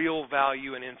providing real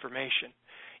value and information.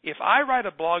 If I write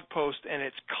a blog post and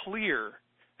it's clear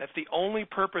that the only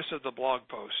purpose of the blog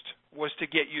post was to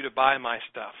get you to buy my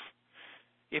stuff,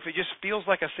 if it just feels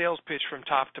like a sales pitch from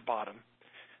top to bottom,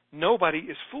 nobody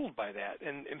is fooled by that,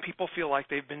 and people feel like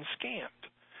they've been scammed.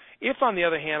 If, on the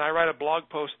other hand, I write a blog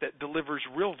post that delivers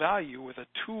real value with a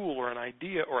tool or an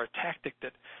idea or a tactic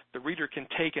that the reader can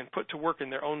take and put to work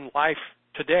in their own life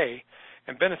today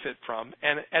and benefit from,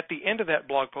 and at the end of that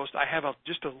blog post I have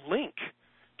just a link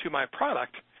to my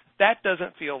product, that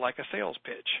doesn't feel like a sales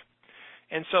pitch.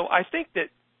 And so I think that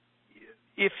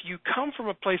if you come from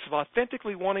a place of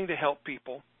authentically wanting to help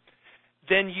people,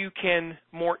 then you can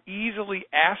more easily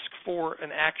ask for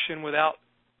an action without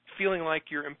feeling like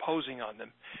you're imposing on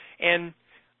them. And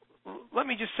let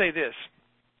me just say this.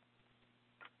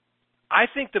 I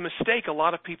think the mistake a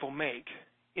lot of people make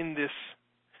in this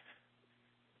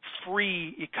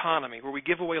free economy where we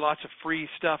give away lots of free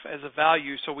stuff as a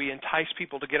value so we entice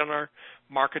people to get on our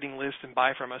marketing list and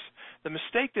buy from us, the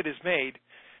mistake that is made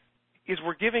is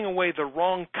we're giving away the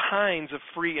wrong kinds of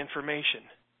free information.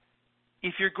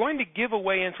 If you're going to give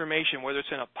away information, whether it's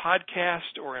in a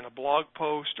podcast or in a blog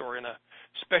post or in a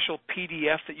special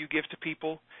PDF that you give to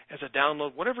people as a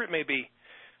download, whatever it may be,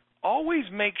 always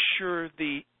make sure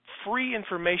the free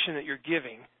information that you're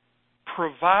giving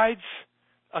provides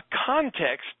a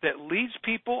context that leads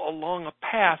people along a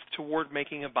path toward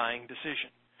making a buying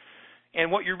decision. And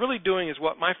what you're really doing is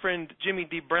what my friend Jimmy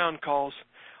D. Brown calls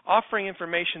offering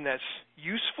information that's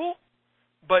useful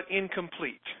but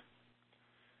incomplete.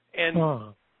 And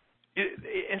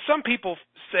and some people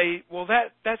say, well,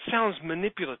 that sounds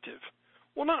manipulative.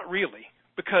 Well, not really,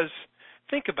 because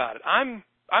think about it. I'm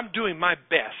doing my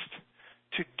best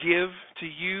to give to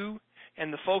you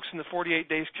and the folks in the 48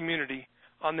 Days community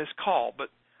on this call, but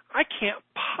I can't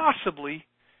possibly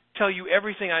tell you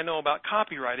everything I know about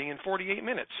copywriting in 48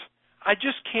 minutes. I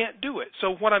just can't do it.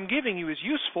 So what I'm giving you is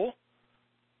useful,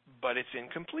 but it's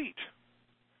incomplete.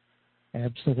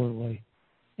 Absolutely.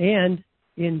 And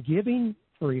in giving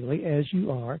freely, as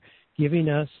you are, giving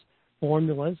us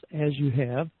formulas as you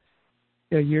have,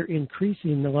 you're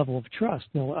increasing the level of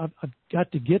trust. Now, I've got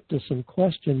to get to some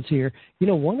questions here. You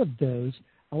know, one of those,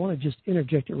 I want to just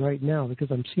interject it right now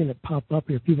because I'm seeing it pop up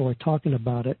here. People are talking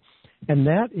about it. And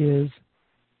that is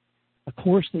a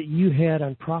course that you had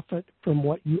on Profit from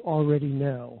What You Already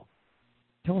Know.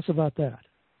 Tell us about that.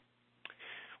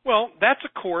 Well, that's a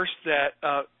course that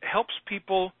helps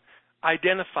people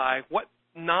identify what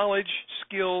knowledge,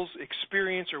 skills,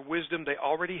 experience, or wisdom they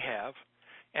already have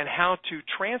and how to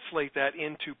translate that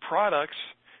into products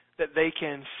that they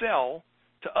can sell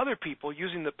to other people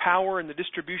using the power and the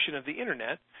distribution of the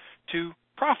Internet to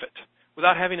profit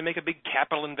without having to make a big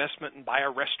capital investment and buy a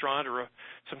restaurant or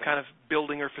some kind of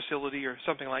building or facility or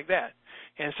something like that.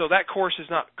 And so that course is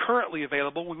not currently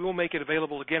available. We will make it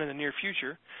available again in the near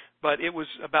future, but it was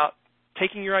about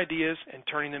taking your ideas and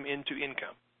turning them into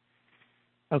income.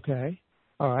 Okay.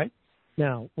 All right.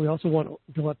 Now, we also want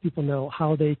to let people know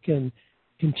how they can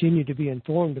continue to be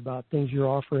informed about things you're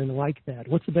offering like that.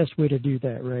 What's the best way to do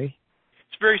that, Ray?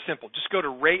 It's very simple. Just go to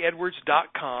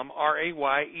rayedwards.com,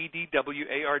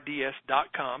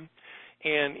 RAYEDWARDS.com,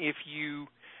 and if you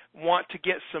want to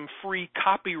get some free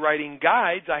copywriting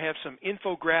guides, I have some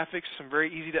infographics, some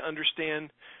very easy to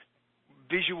understand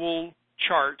visual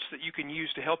charts that you can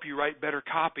use to help you write better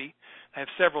copy. I have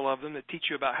several of them that teach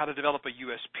you about how to develop a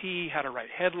USP, how to write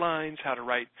headlines, how to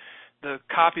write the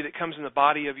copy that comes in the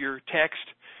body of your text.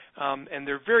 And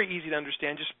they're very easy to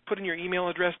understand. Just put in your email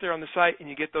address there on the site and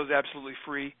you get those absolutely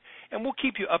free. And we'll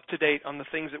keep you up to date on the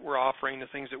things that we're offering, the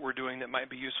things that we're doing that might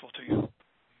be useful to you.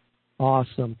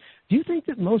 Awesome. Do you think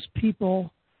that most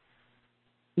people,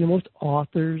 most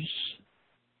authors,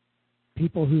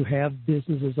 people who have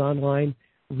businesses online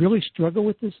really struggle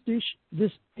with this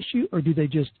issue, or do they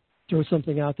just throw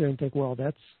something out there and think, well,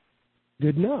 that's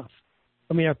good enough?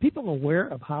 I mean, are people aware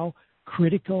of how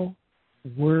critical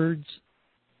words,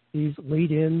 these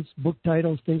lead-ins, book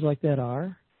titles, things like that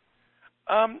are?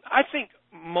 I think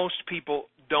most people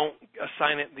don't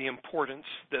assign it the importance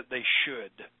that they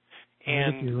should.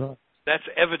 And that's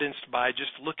evidenced by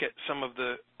just look at some of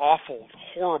the awful,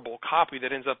 horrible copy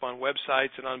that ends up on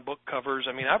websites and on book covers.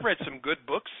 I mean, I've read some good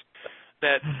books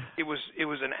that it was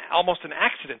almost an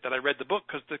accident that I read the book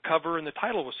because the cover and the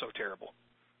title was so terrible.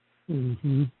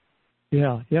 Mm-hmm.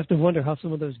 Yeah, you have to wonder how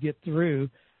some of those get through,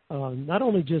 not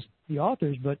only just the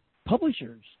authors, but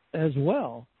publishers as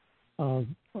well.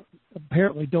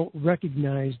 Apparently don't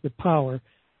recognize the power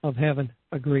of having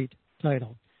a great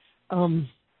title.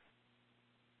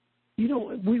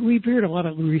 We've heard a lot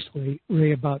recently,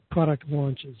 Ray, about product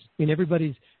launches. I mean,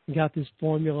 everybody's got this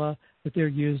formula that they're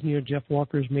using. Jeff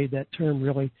Walker's made that term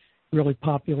really, really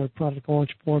popular, product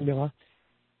launch formula.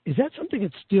 Is that something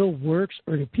that still works,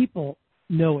 or do people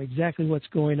know exactly what's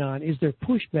going on? Is there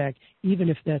pushback even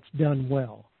if that's done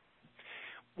well?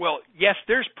 Well, yes,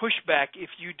 there's pushback if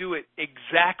you do it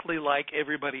exactly like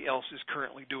everybody else is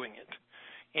currently doing it.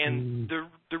 And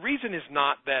the reason is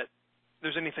not that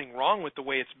there's anything wrong with the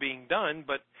way it's being done,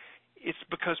 but it's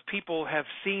because people have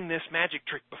seen this magic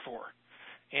trick before.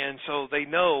 And so they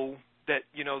know that,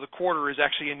 the quarter is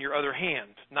actually in your other hand.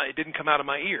 It didn't come out of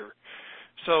my ear.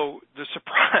 So the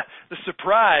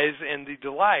surprise and the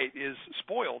delight is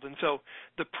spoiled. And so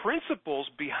the principles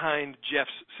behind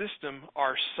Jeff's system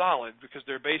are solid because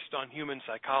they're based on human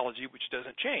psychology, which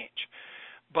doesn't change.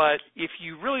 But if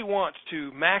you really want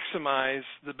to maximize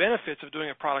the benefits of doing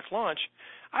a product launch,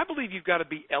 I believe you've got to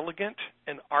be elegant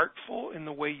and artful in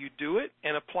the way you do it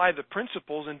and apply the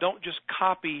principles, and don't just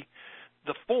copy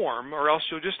the form, or else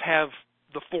you'll just have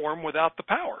the form without the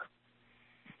power.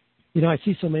 I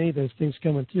see so many of those things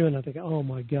coming through, and I think, oh,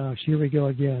 my gosh, here we go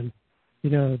again.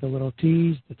 The little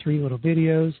tease, the 3 little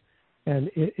videos, and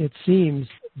it seems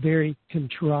very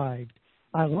contrived.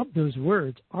 I love those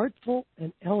words, artful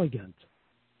and elegant.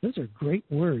 Those are great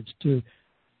words to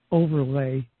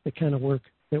overlay the kind of work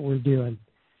that we're doing.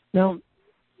 Now,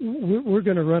 we're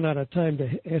going to run out of time to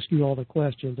ask you all the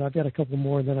questions. I've got a couple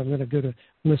more, and then I'm going to go to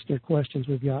listener questions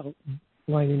we've got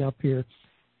lining up here.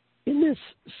 In this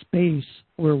space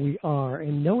where we are,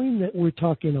 and knowing that we're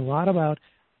talking a lot about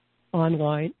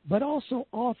online, but also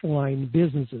offline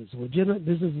businesses, legitimate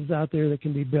businesses out there that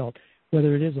can be built,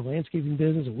 whether it is a landscaping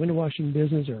business, a window washing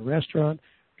business, or a restaurant,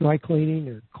 dry cleaning,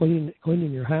 or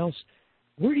cleaning your house,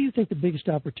 where do you think the biggest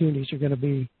opportunities are going to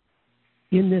be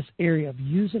in this area of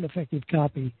using effective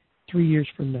copy 3 years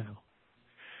from now?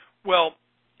 Well,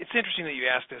 it's interesting that you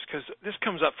ask this because this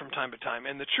comes up from time to time.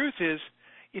 And the truth is,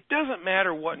 it doesn't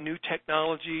matter what new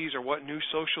technologies or what new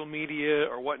social media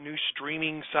or what new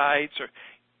streaming sites, or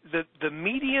the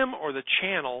medium or the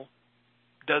channel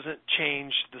doesn't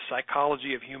change the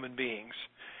psychology of human beings.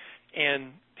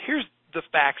 And here's the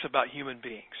facts about human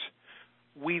beings.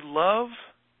 We love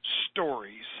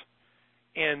stories,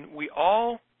 and we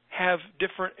all have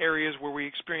different areas where we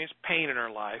experience pain in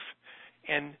our life.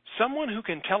 And someone who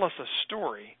can tell us a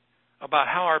story about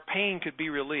how our pain could be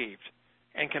relieved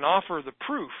and can offer the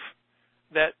proof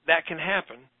that that can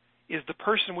happen is the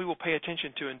person we will pay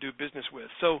attention to and do business with.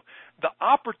 So the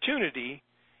opportunity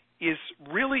is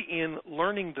really in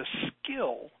learning the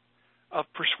skill of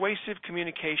persuasive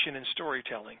communication and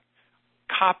storytelling,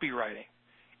 copywriting,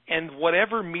 and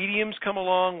whatever mediums come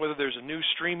along, whether there's a new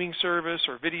streaming service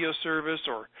or video service,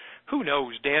 or who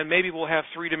knows, Dan, maybe we'll have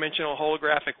 3-dimensional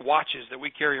holographic watches that we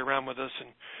carry around with us, and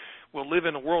we'll live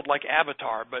in a world like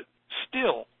Avatar. But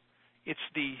still, it's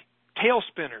the tale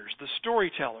spinners, the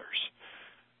storytellers,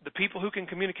 the people who can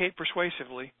communicate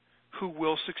persuasively who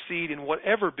will succeed in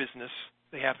whatever business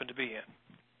they happen to be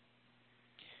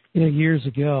in. Years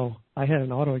ago, I had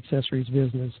an auto accessories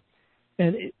business,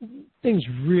 and things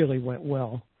really went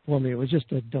well for me. It was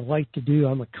just a delight to do.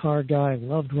 I'm a car guy. I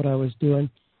loved what I was doing.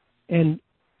 And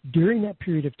during that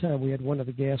period of time, we had one of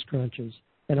the gas crunches,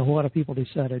 and a lot of people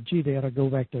decided, gee, they ought to go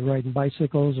back to riding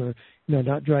bicycles or,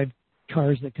 not drive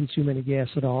cars that consume any gas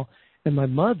at all. And my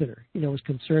mother, was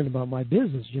concerned about my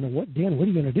business. Dan, what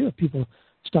are you going to do if people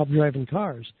stop driving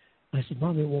cars? I said,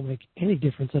 Mom, it won't make any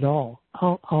difference at all.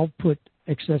 I'll put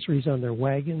accessories on their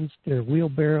wagons, their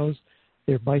wheelbarrows,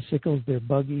 their bicycles, their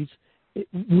buggies.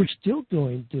 We're still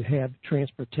going to have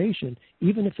transportation,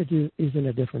 even if it is in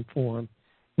a different form.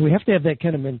 We have to have that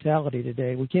kind of mentality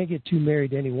today. We can't get too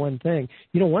married to any one thing.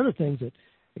 One of the things that,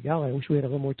 golly, I wish we had a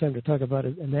little more time to talk about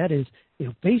it, and that is,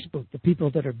 Facebook, the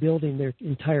people that are building their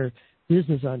entire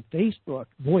business on Facebook.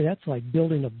 Boy, that's like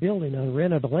building a building on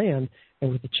rented land,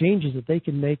 and with the changes that they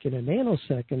can make in a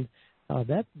nanosecond,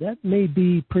 that may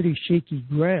be pretty shaky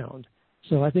ground.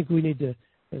 So I think we need to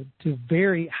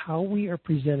vary how we are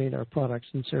presenting our products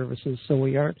and services so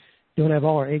we don't have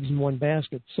all our eggs in one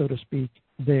basket, so to speak,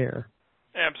 there.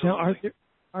 Absolutely. Now,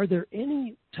 are there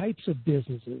any types of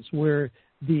businesses where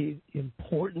the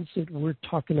importance that we're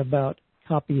talking about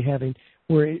copy having,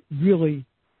 where it really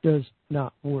does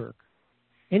not work?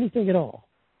 Anything at all?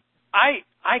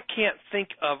 I can't think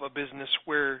of a business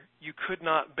where you could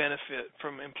not benefit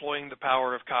from employing the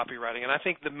power of copywriting. And I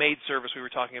think the maid service we were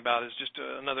talking about is just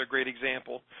another great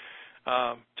example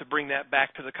to bring that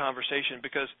back to the conversation,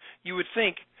 because you would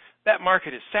think that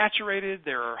market is saturated.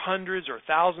 There are hundreds or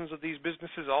thousands of these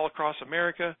businesses all across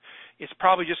America. It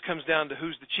probably just comes down to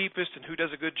who's the cheapest and who does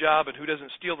a good job and who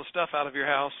doesn't steal the stuff out of your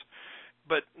house.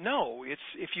 But no, it's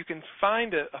if you can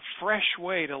find a fresh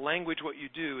way to language what you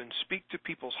do and speak to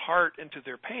people's heart and to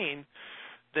their pain,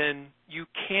 then you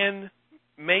can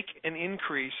make an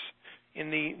increase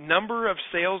in the number of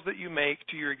sales that you make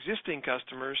to your existing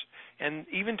customers and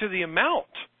even to the amount.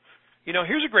 You know,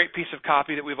 here's a great piece of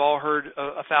copy that we've all heard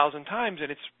 1,000 times,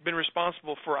 and it's been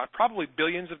responsible for probably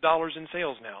billions of dollars in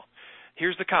sales now.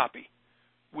 Here's the copy.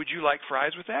 Would you like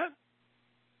fries with that?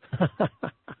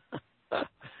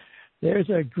 There's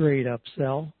a great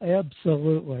upsell.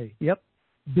 Absolutely. Yep.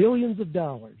 Billions of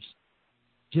dollars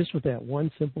just with that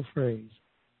one simple phrase.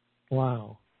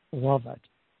 Wow. Love it.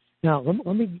 Now,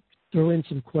 let me throw in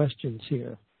some questions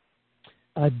here.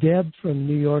 Deb from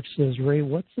New York says, Ray,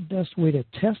 what's the best way to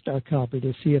test our copy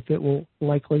to see if it will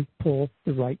likely pull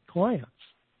the right clients?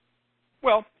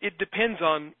 Well, it depends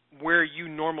on where you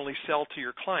normally sell to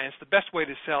your clients. The best way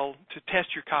to test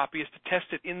your copy is to test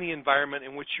it in the environment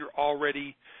in which you're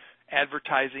already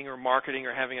advertising or marketing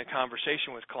or having a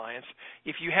conversation with clients.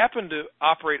 If you happen to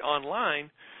operate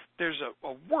online, there's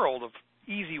a world of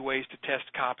easy ways to test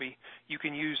copy. You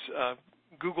can use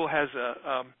Google has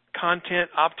a content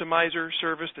optimizer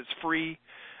service that's free.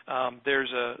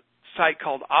 There's a site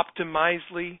called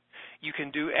Optimizely. You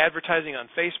can do advertising on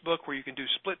Facebook where you can do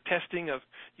split testing of,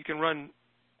 you can run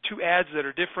two ads that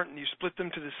are different and you split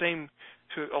them to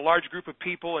a large group of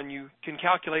people, and you can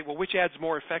calculate, well, which ad's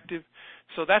more effective.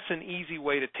 So that's an easy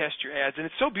way to test your ads. And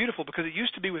it's so beautiful because it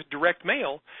used to be with direct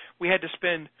mail, we had to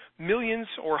spend millions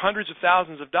or hundreds of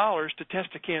thousands of dollars to test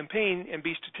a campaign and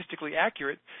be statistically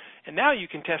accurate. And now you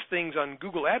can test things on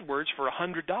Google AdWords for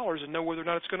 $100 and know whether or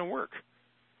not it's going to work.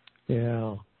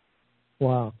 Yeah.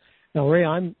 Wow. Now, Ray,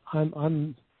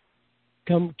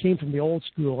 came from the old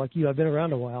school like you. I've been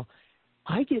around a while.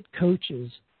 I get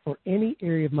coaches for any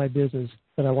area of my business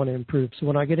that I want to improve. So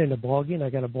when I get into blogging, I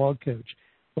got a blog coach.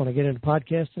 When I get into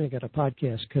podcasting, I got a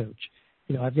podcast coach.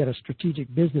 You know, I've got a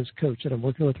strategic business coach that I'm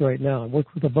working with right now. I'm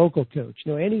working with a vocal coach.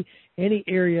 You know, any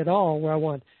area at all where I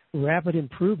want rapid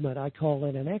improvement, I call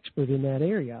in an expert in that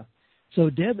area. So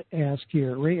Deb asked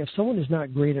here, Ray, if someone is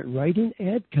not great at writing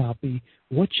ad copy,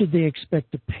 what should they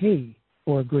expect to pay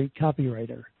for a great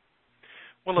copywriter?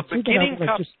 Well, a beginning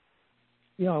copy.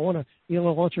 I want to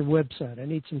launch a website. I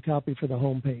need some copy for the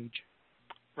homepage.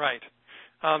 Right.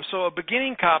 So a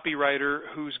beginning copywriter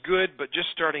who's good but just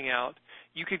starting out,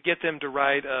 you could get them to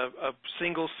write a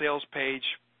single sales page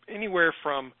anywhere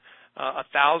from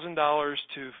 $1,000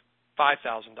 to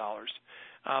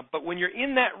 $5,000. But when you're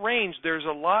in that range, there's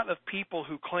a lot of people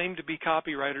who claim to be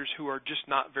copywriters who are just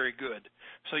not very good.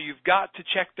 So you've got to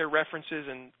check their references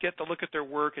and get to look at their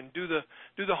work and do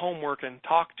the homework and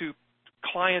talk to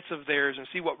clients of theirs and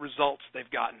see what results they've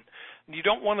gotten. And you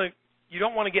don't want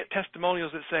to get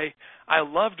testimonials that say, I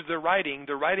loved the writing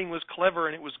was clever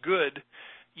and it was good.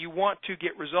 You want to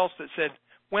get results that said,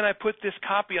 when I put this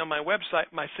copy on my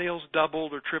website, my sales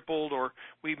doubled or tripled, or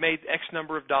we made X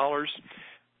number of dollars.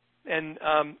 And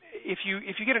if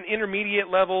you get an intermediate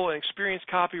level, an experienced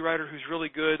copywriter who's really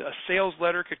good, a sales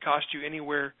letter could cost you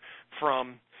anywhere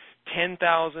from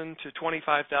 $10,000 to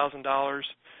 $25,000.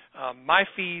 My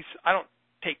fees, I don't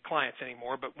take clients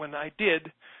anymore, but when I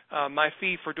did, my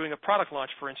fee for doing a product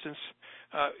launch, for instance,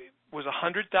 was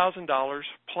 $100,000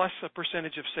 plus a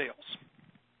percentage of sales.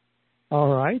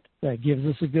 All right. That gives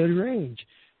us a good range.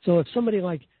 So if somebody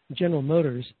like General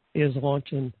Motors is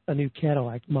launching a new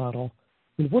Cadillac model,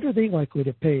 what are they likely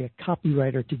to pay a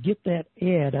copywriter to get that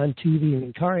ad on TV? I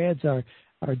mean, car ads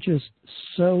are just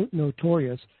so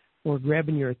notorious for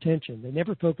grabbing your attention. They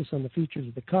never focus on the features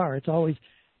of the car. It's always,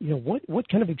 what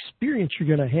kind of experience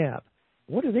you're going to have.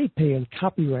 What are they paying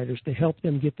copywriters to help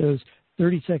them get those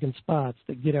 30-second spots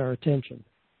that get our attention?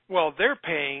 Well, they're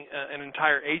paying an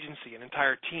entire agency, an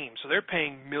entire team. So they're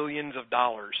paying millions of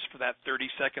dollars for that 30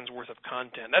 seconds worth of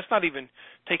content. That's not even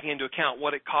taking into account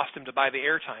what it cost them to buy the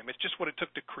airtime. It's just what it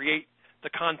took to create the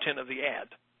content of the ad.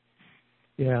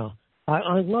 Yeah.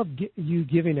 I love you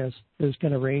giving us those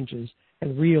kind of ranges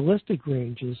and realistic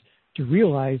ranges to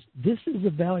realize this is a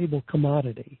valuable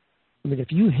commodity. I mean, if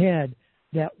you had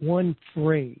that one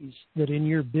phrase that in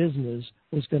your business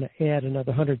was going to add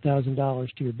another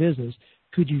 $100,000 to your business,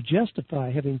 could you justify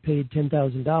having paid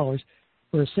 $10,000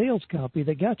 for a sales copy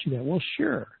that got you that? Well,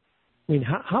 sure. I mean,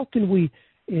 how can we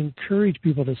encourage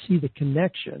people to see the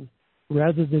connection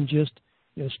rather than just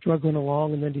struggling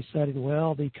along and then deciding,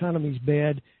 well, the economy's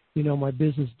bad, my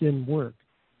business didn't work.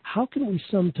 How can we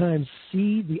sometimes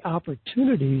see the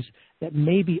opportunities that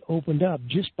may be opened up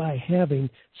just by having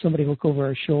somebody look over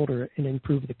our shoulder and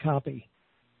improve the copy?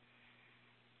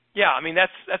 Yeah, I mean,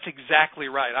 that's exactly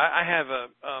right. I have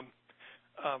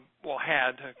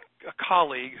had a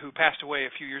colleague who passed away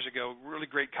a few years ago, a really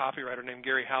great copywriter named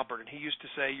Gary Halbert, and he used to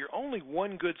say, you're only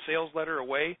one good sales letter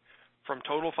away from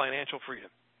total financial freedom.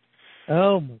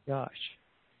 Oh, my gosh.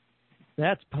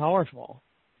 That's powerful.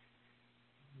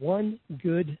 One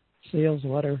good sales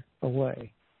letter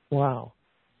away. Wow.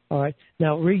 All right.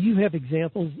 Now, Ray, you have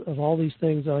examples of all these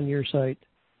things on your site.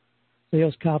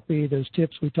 Sales copy, those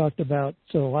tips we talked about.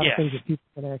 So a lot of things that people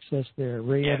can access there.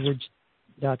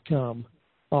 RayEdwards.com.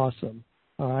 Awesome.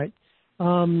 All right.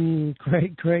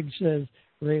 Craig says,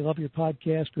 Ray, love your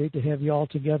podcast. Great to have you all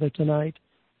together tonight.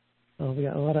 We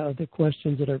got a lot of other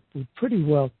questions that are pretty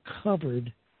well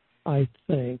covered, I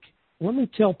think. Let me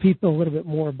tell people a little bit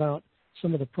more about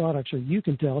some of the products, or you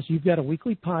can tell us. You've got a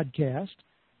weekly podcast,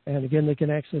 and again, they can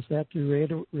access that through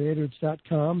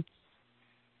RayEdwards.com.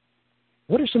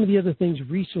 What are some of the other things,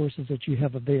 resources that you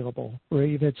have available? Ray,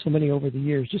 you've had so many over the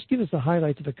years. Just give us the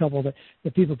highlights of a couple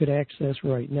that people could access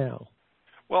right now.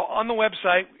 Well, on the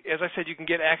website, as I said, you can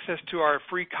get access to our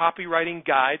free copywriting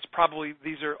guides. Probably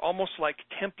these are almost like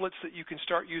templates that you can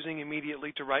start using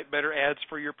immediately to write better ads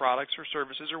for your products or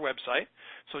services or website.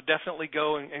 So definitely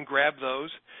go and grab those.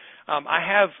 I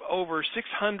have over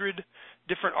 600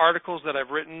 different articles that I've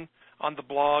written on the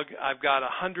blog. I've got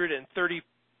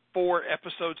 134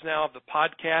 episodes now of the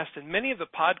podcast, and many of the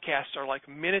podcasts are like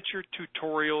miniature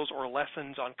tutorials or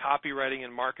lessons on copywriting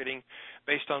and marketing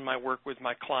based on my work with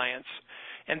my clients.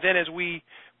 And then as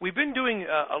we've been doing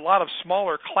a lot of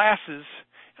smaller classes,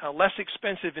 less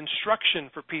expensive instruction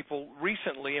for people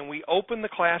recently, and we open the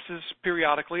classes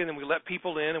periodically, and then we let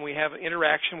people in, and we have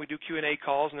interaction. We do Q&A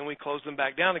calls, and then we close them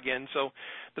back down again. So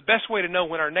the best way to know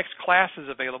when our next class is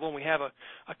available, and we have a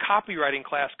copywriting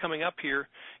class coming up here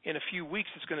in a few weeks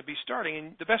that's going to be starting,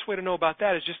 and the best way to know about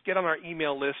that is just get on our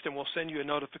email list, and we'll send you a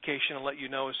notification and let you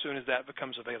know as soon as that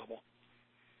becomes available.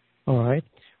 All right.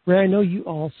 Ray, I know you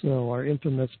also are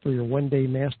infamous for your one-day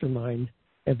mastermind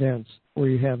events where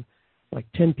you have like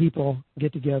 10 people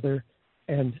get together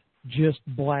and just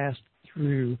blast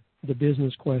through the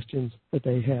business questions that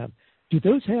they have. Do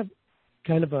those have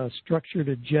kind of a structured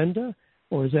agenda,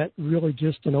 or is that really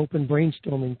just an open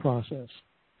brainstorming process?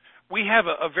 We have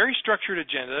a very structured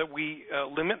agenda. We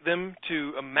limit them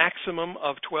to a maximum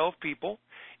of 12 people,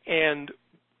 and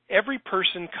every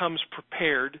person comes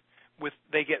prepared with,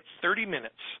 they get 30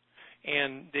 minutes,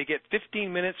 and they get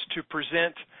 15 minutes to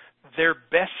present their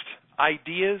best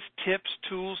ideas, tips,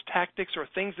 tools, tactics, or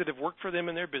things that have worked for them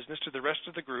in their business to the rest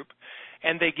of the group,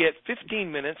 and they get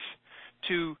 15 minutes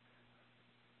to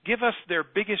give us their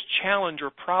biggest challenge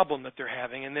or problem that they're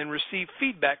having, and then receive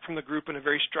feedback from the group in a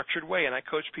very structured way. And I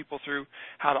coach people through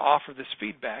how to offer this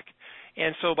feedback.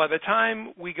 And so by the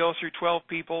time we go through 12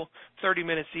 people, 30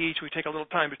 minutes each, we take a little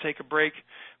time to take a break,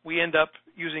 we end up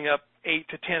using up 8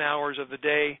 to 10 hours of the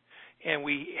day, and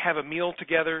we have a meal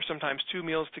together, sometimes 2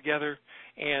 meals together.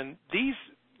 And these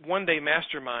one-day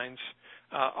masterminds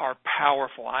are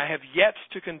powerful. I have yet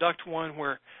to conduct one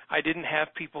where I didn't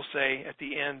have people say at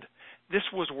the end, this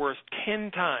was worth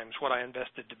 10 times what I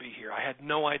invested to be here. I had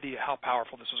no idea how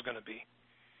powerful this was going to be.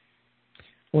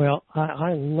 Well,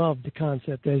 I love the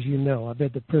concept, as you know. I've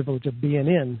had the privilege of being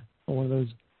in one of those,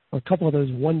 or a couple of those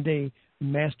one-day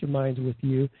masterminds with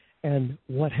you, and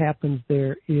what happens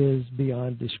there is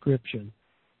beyond description.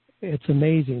 It's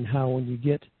amazing how when you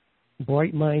get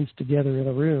bright minds together in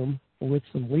a room with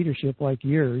some leadership like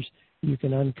yours, you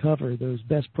can uncover those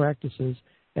best practices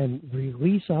and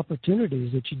release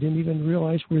opportunities that you didn't even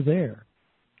realize were there.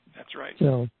 That's right.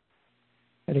 So,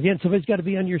 and again, somebody's got to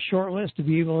be on your short list to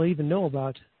be able to even know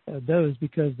about those,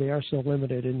 because they are so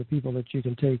limited in the people that you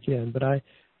can take in. But I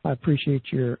appreciate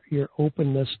your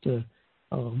openness to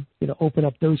open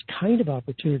up those kind of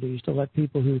opportunities to let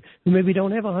people who maybe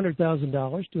don't have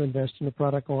 $100,000 to invest in a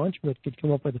product launch, but could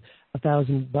come up with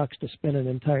 $1,000 to spend an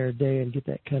entire day and get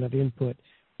that kind of input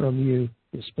from you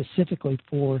specifically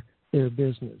for their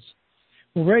business.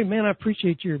 Well, Ray, man, I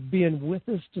appreciate your being with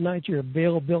us tonight, your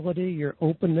availability, your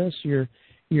openness, your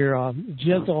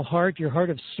gentle heart, your heart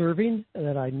of serving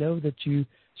that I know that you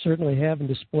certainly have and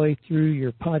display through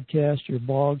your podcast, your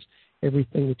blogs,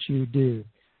 everything that you do.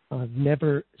 I've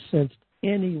never sensed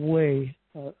any way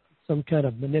some kind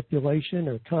of manipulation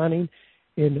or conning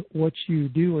in what you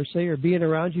do or say, or being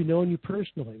around you, knowing you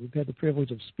personally. We've had the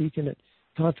privilege of speaking at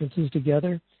conferences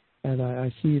together, and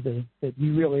I see that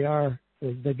you really are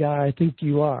the guy I think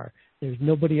you are. There's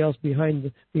nobody else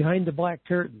behind the black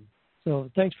curtain. So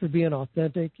thanks for being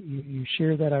authentic. You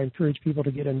share that. I encourage people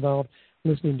to get involved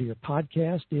listening to your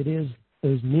podcast. It is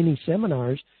those mini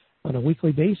seminars on a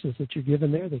weekly basis that you're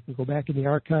given there. They can go back in the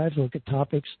archives, look at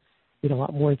topics, get a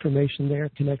lot more information there.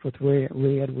 Connect with Ray at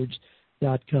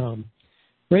rayedwards.com.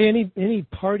 Ray, any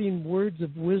parting words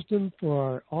of wisdom for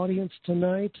our audience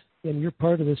tonight? And you're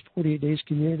part of this 48 Days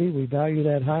community. We value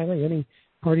that highly. Any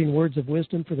parting words of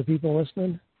wisdom for the people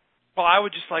listening? Well, I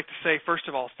would just like to say, first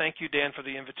of all, thank you, Dan, for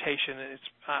the invitation.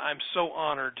 I'm so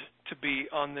honored to be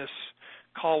on this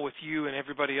call with you and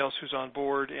everybody else who's on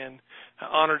board, and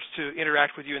honored to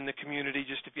interact with you in the community.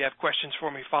 Just if you have questions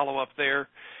for me, follow up there.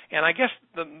 And I guess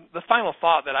the final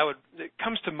thought that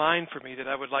comes to mind for me that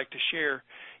I would like to share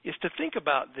is to think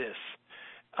about this.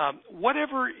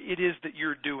 Whatever it is that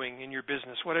you're doing in your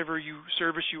business, whatever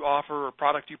service you offer or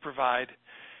product you provide,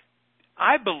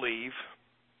 I believe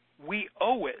we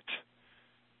owe it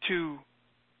to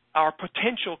our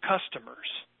potential customers.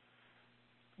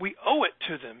 We owe it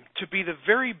to them to be the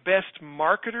very best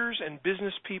marketers and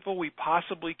business people we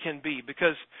possibly can be,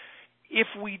 because if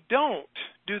we don't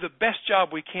do the best job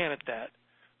we can at that,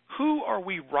 who are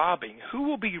we robbing? Who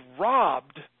will be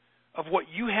robbed of what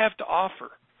you have to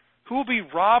offer? Who will be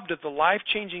robbed of the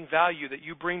life-changing value that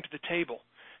you bring to the table?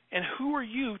 And who are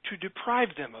you to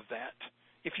deprive them of that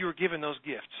if you were given those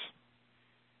gifts?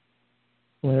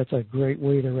 Well, that's a great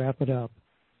way to wrap it up.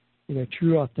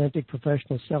 True, authentic,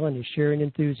 professional selling is sharing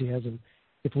enthusiasm.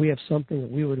 If we have something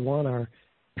that we would want our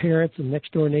parents and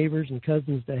next-door neighbors and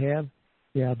cousins to have,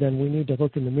 then we need to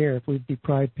look in the mirror if we've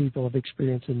deprived people of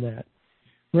experiencing that.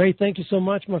 Ray, thank you so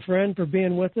much, my friend, for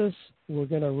being with us. We're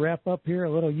going to wrap up here,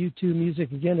 a little YouTube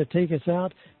music again to take us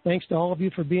out. Thanks to all of you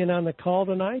for being on the call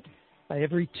tonight.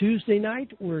 Every Tuesday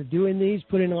night, we're doing these,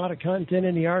 putting a lot of content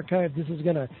in the archive. This is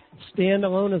going to stand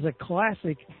alone as a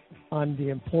classic on the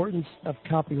importance of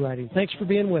copywriting. Thanks for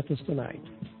being with us tonight.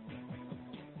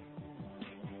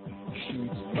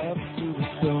 Shoots up to the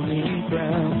stony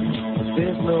ground, but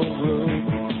there's no room,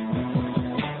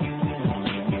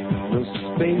 no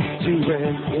space to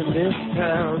rent in this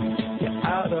town. You're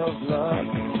out of luck,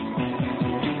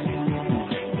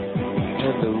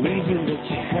 and the reason that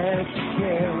you had to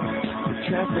care, the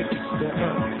traffic is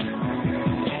stuck,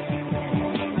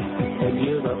 and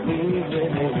you're not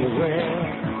moving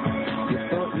anywhere. You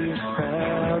thought you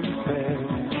found a friend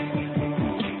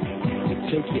to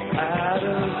take you out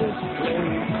of this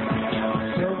place,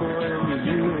 someone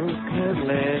you could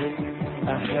lend a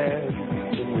hand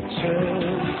in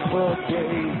return for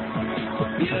grace. A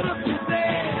beautiful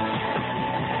day.